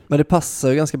är nu. Men det passar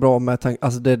ju ganska bra med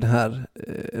alltså det är den här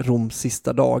Roms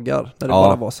sista dagar. När det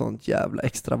bara var sånt jävla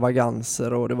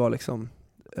extravaganser. Och det var liksom...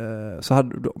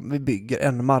 så vi bygger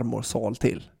en marmorsal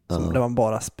till. Där man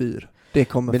bara spyr. Det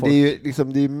kommer men folk. Det är ju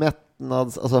liksom, det är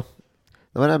mättnads, alltså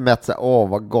när man är mätt så här,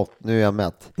 vad gott, nu är jag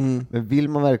mätt. Men vill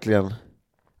man verkligen,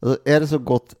 alltså, är det så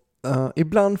gott?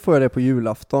 Ibland får jag det på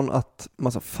julafton att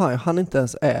man säger, fan jag hann inte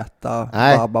ens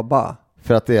äta ba.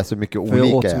 För att det är så mycket olika. För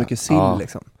jag åt så mycket sill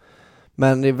liksom.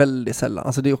 Men det är väldigt sällan,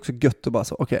 alltså det är också gött att bara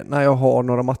så, okej, när jag har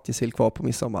några matjessill kvar på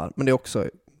midsommar, men det är också,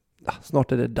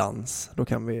 snart är det dans, då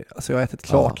kan vi, alltså jag har ätit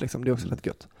klart liksom, det är också rätt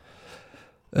gött.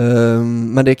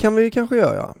 Men det kan vi kanske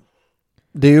göra.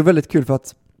 Det är ju väldigt kul för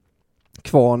att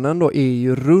kvarnen då är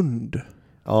ju rund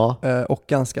och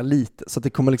ganska lite, så att det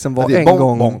kommer liksom vara en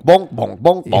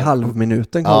gång i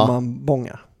halvminuten kommer man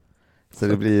bonga. Så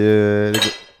det blir ju,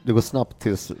 det går snabbt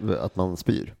tills att man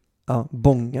spyr. Ja,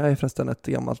 bonga är förresten ett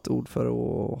gammalt ord för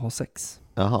att ha sex.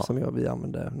 Jaha. Som vi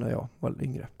använde när jag var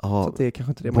yngre. Aha. Så det är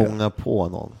kanske inte det man gör. Bonga på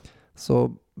någon.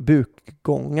 Så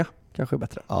bukgånga kanske är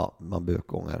bättre. Ja, man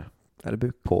bukgångar Eller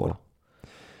buk på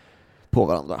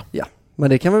varandra. Ja, men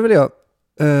det kan man väl göra.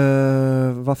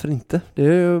 Varför inte? Det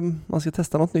är ju, man ska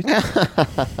testa något nytt.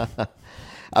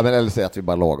 Ja, men eller säga att vi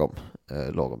bara lagom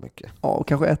mycket. Ja, och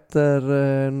kanske äter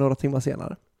några timmar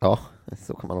senare. Ja,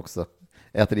 så kan man också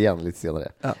äta det igen lite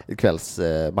senare. Ja.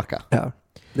 Kvällsmacka. Ja,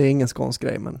 det är ingen skånsk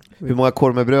grej, men... Hur många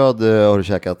korv med bröd har du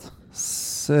käkat?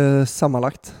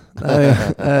 Sammanlagt. Nej,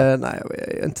 jag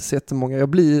är inte så jättemånga. Jag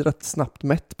blir rätt snabbt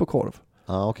mätt på korv.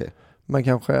 Ja, okej. Men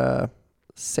kanske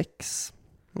 6.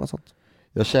 Något sånt.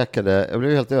 Jag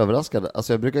blev helt överraskad.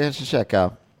 Alltså jag brukar kanske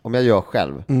käka, om jag gör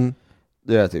själv,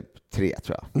 då gör jag typ 3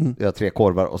 tror jag. Jag gör 3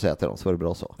 korvar och så äter jag dem, så var det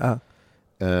bra så. Ja.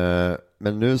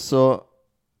 Men nu så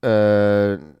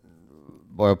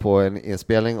var jag på en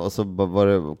inspelning och så var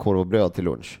det korv och bröd till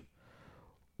lunch.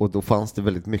 Och då fanns det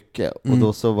väldigt mycket. Och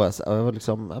då så var jag var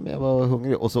liksom, jag var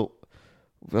hungrig. Och så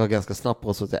var jag ganska snabbt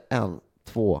på så att jag 1,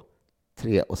 2,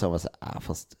 3 och sen var jag så här,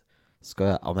 fast ska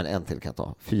jag, ja men en till kan jag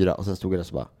ta, 4. Och sen stod jag där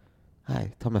så bara,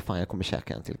 nej, ta mig fan, jag kommer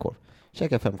käka en till korv.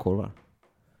 Käka 5 korvar.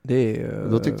 Det är,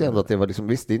 då tyckte jag ändå att det var liksom,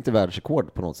 visst det är inte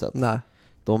världsrekord på något sätt. Nej.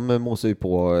 De måste ju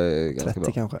på ganska 30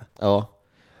 bra. kanske. Ja.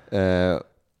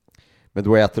 Men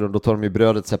då tar de ju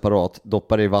brödet separat,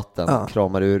 doppar det i vatten,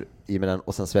 kramar ur i med den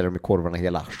och sen sväljer de i korvarna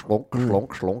hela.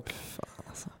 Slonk. Fan,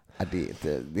 alltså. Det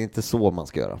är inte så man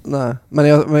ska göra. Nej, men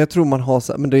jag tror man har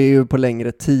så, men det är ju på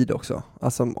längre tid också.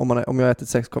 Alltså om jag har ätit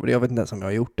 6 korvar, jag vet inte ens om jag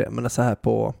har gjort det, men det är så här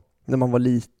på när man var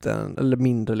liten eller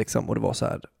mindre liksom, och det var så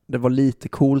här, det var lite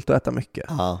coolt att äta mycket.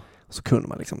 Ja. Så kunde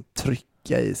man liksom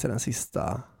trycka i sig den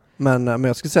sista. Men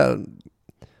jag skulle säga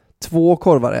 2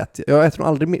 korvar äter jag äter nog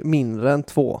aldrig mindre än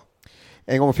 2.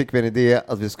 En gång fick vi en idé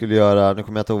att vi skulle göra, nu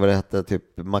kommer jag inte ihåg vad det hette, typ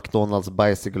McDonalds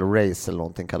Bicycle Race eller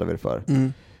någonting kallar vi det för.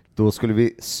 Då skulle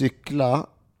vi cykla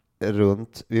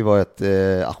runt, vi var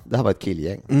det här var ett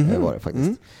killgäng, var det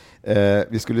faktiskt.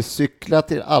 Vi skulle cykla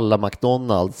till alla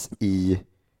McDonalds i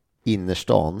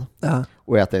innerstan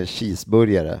och äta en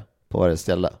cheeseburgare på varje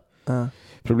ställe.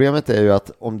 Problemet är ju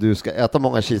att om du ska äta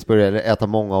många cheeseburgare eller äta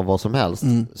många av vad som helst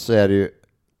så är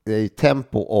det är ju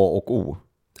tempo A och O.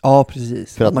 Ja,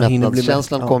 precis. För att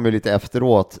mättnadskänslan kommer ju lite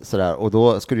efteråt sådär, och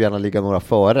då skulle du gärna ligga några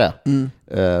före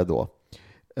då.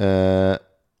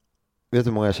 Vet du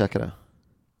hur många jag käkade?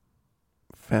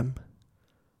 5.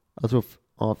 Jag tror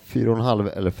 4,5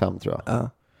 eller 5 tror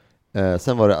jag.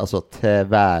 Sen var det alltså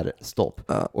tvärstopp.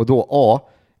 Och då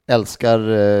älskar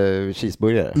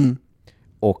cheeseburgare.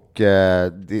 Och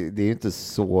det är ju inte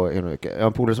så mycket. Jag har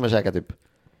en polare som har käkat typ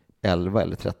 11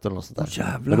 eller 13 och sånt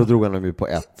där. Men då drog han dem ju på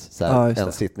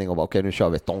en sittning och bara okej, nu kör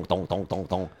vi tong.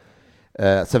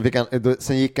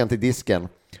 Sen gick han till disken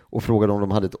och frågade om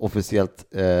de hade ett officiellt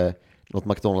något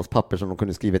McDonalds-papper som de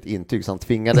kunde skriva ett intyg, så han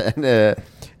tvingade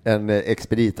en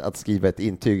expedit att skriva ett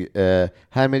intyg.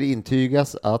 Härmed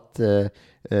intygas att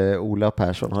Ola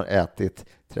Persson har ätit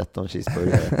 13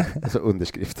 cheeseburgare. Alltså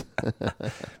underskrift.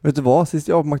 Vet du vad? Sist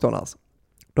jag var på McDonalds,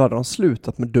 då hade de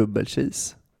slutat med dubbel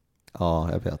cheese.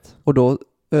 Ja, jag vet. Och då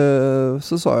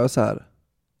så sa jag så här,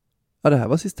 det här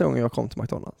var sista gången jag kom till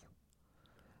McDonalds.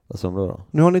 Vad sa de då?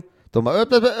 Nu har ni... De bara,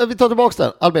 vi tar tillbaka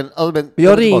den. Albin,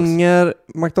 jag ringer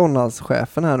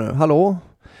McDonalds-chefen här nu. Hallå?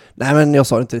 Nej, men jag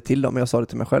sa det inte till dem, men jag sa det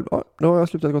till mig själv. Ja, då har jag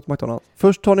slutat gå till McDonalds.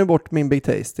 Först tar ni bort min Big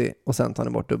Tasty och sen tar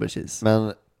ni bort dubbel cheese.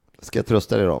 Men ska jag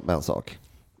trösta dig då med en sak?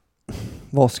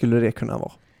 Vad skulle det kunna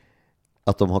vara?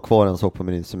 Att de har kvar en sak på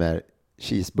menyn som är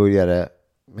cheeseburgare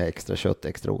med extra kött,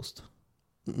 extra ost.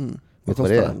 Vad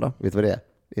kostar den då? Vet du vad det är?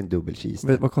 Det är en dubbel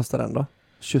cheese. Vad kostar den då?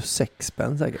 26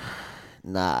 spänn säkert.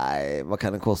 Nej, vad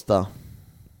kan den kosta?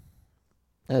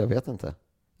 Nej, jag vet inte.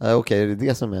 Okej, är det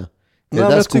det som är? Nej,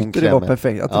 men jag tyckte det var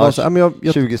perfekt. Att det var så, men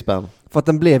 20 spänn. För att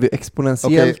den blev ju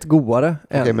exponentiellt godare.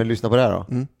 Okej, men lyssna på det här då.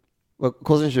 Vad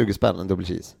kostar en 20 spänn en dubbel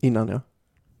cheese? Innan, ja.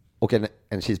 Och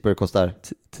en cheeseburger kostar?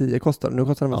 10 kostar. Nu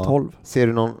kostar den väl 12. Ser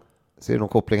du någon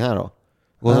koppling här då?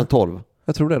 Kostar den 12?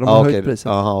 Jag tror det, de har höjt priset.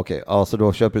 Jaha, okej. Ja, så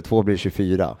då köper du 2 blir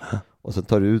 24. Och sen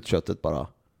tar du ut köttet bara.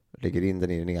 Lägger in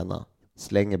den i den ena.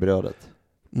 Slänger brödet.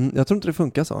 Jag tror inte det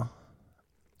funkar så.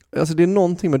 Alltså det är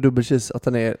någonting med dubbel cheese att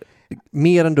den är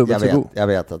mer än dubbelt så god. Jag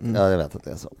vet att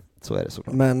det är så. Så är det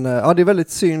såklart. Men ja, det är väldigt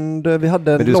synd. Vi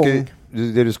hade en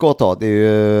det du ska ta, det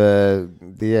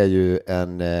är ju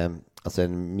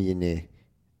en mini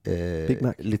Big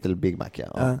Mac. Little Big Mac,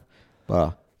 ja.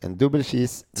 Bara en dubbel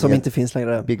cheese som inte finns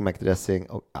längre. Big Mac dressing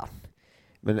och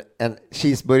men en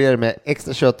cheeseburgare med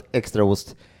extra kött, extra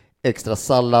ost, extra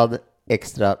sallad,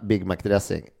 extra Big Mac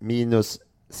dressing minus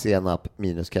senap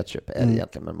minus ketchup är det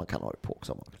egentligen, men man kan ha det på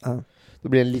också. Ja. Då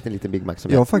blir det en liten Big Mac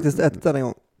som jag har faktiskt ätit den en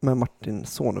gång med Martin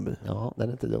Soneby. Ja, den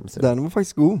är inte dum. Den var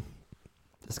faktiskt god.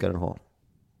 Det ska den ha.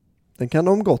 Den kan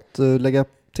de gott lägga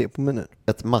till på menyn.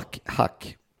 Ett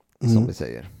mackhack, som vi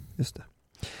säger. Just det.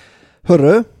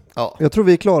 Hörru, ja. Jag tror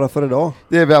vi är klara för idag.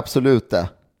 Det är vi absolut det.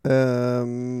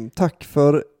 Tack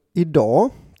för idag.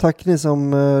 Tack ni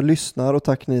som lyssnar och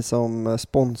tack ni som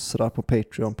sponsrar på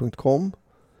patreon.com.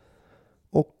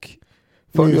 Och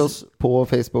följ oss på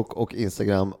Facebook och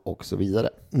Instagram och så vidare.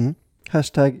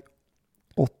 Hashtag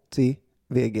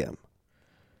 80VGM.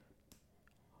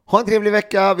 Ha en trevlig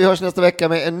vecka. Vi hörs nästa vecka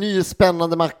med en ny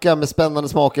spännande macka med spännande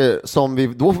smaker som vi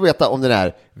då får veta om den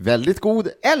är väldigt god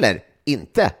eller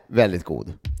inte väldigt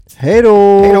god. Hej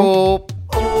då! Hej då! 80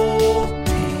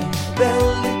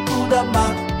 väldigt goda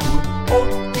mackor,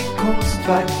 80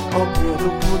 konstverk av bröd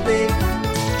och pudding.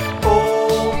 80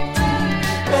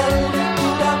 väldigt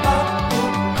goda mackor,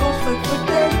 konstverk för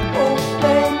dig och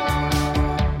mig.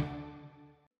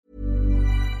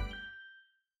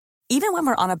 Even when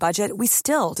we're on a budget, we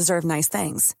still deserve nice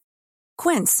things.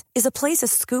 Quince is a place to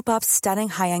scoop up stunning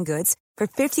high-end goods for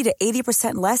 50 to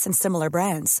 80% less than similar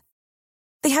brands.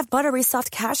 They have buttery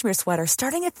soft cashmere sweaters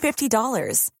starting at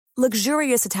 $50,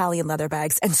 luxurious Italian leather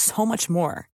bags, and so much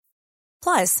more.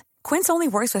 Plus, Quince only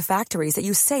works with factories that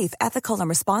use safe, ethical, and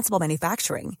responsible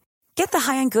manufacturing. Get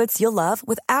the high-end goods you'll love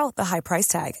without the high price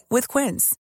tag with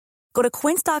Quince. Go to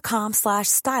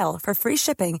quince.com/style for free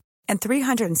shipping and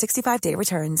 365-day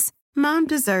returns. Mom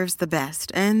deserves the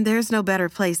best, and there's no better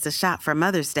place to shop for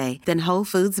Mother's Day than Whole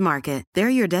Foods Market.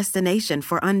 They're your destination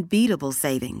for unbeatable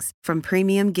savings, from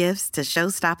premium gifts to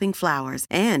show-stopping flowers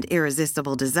and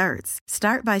irresistible desserts.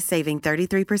 Start by saving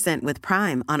 33% with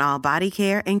Prime on all body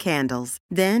care and candles.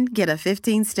 Then get a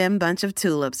 15-stem bunch of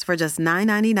tulips for just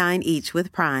 $9.99 each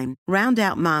with Prime. Round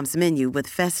out Mom's menu with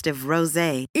festive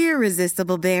rosé,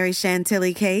 irresistible berry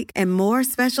chantilly cake, and more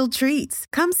special treats.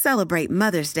 Come celebrate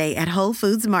Mother's Day at Whole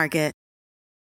Foods Market.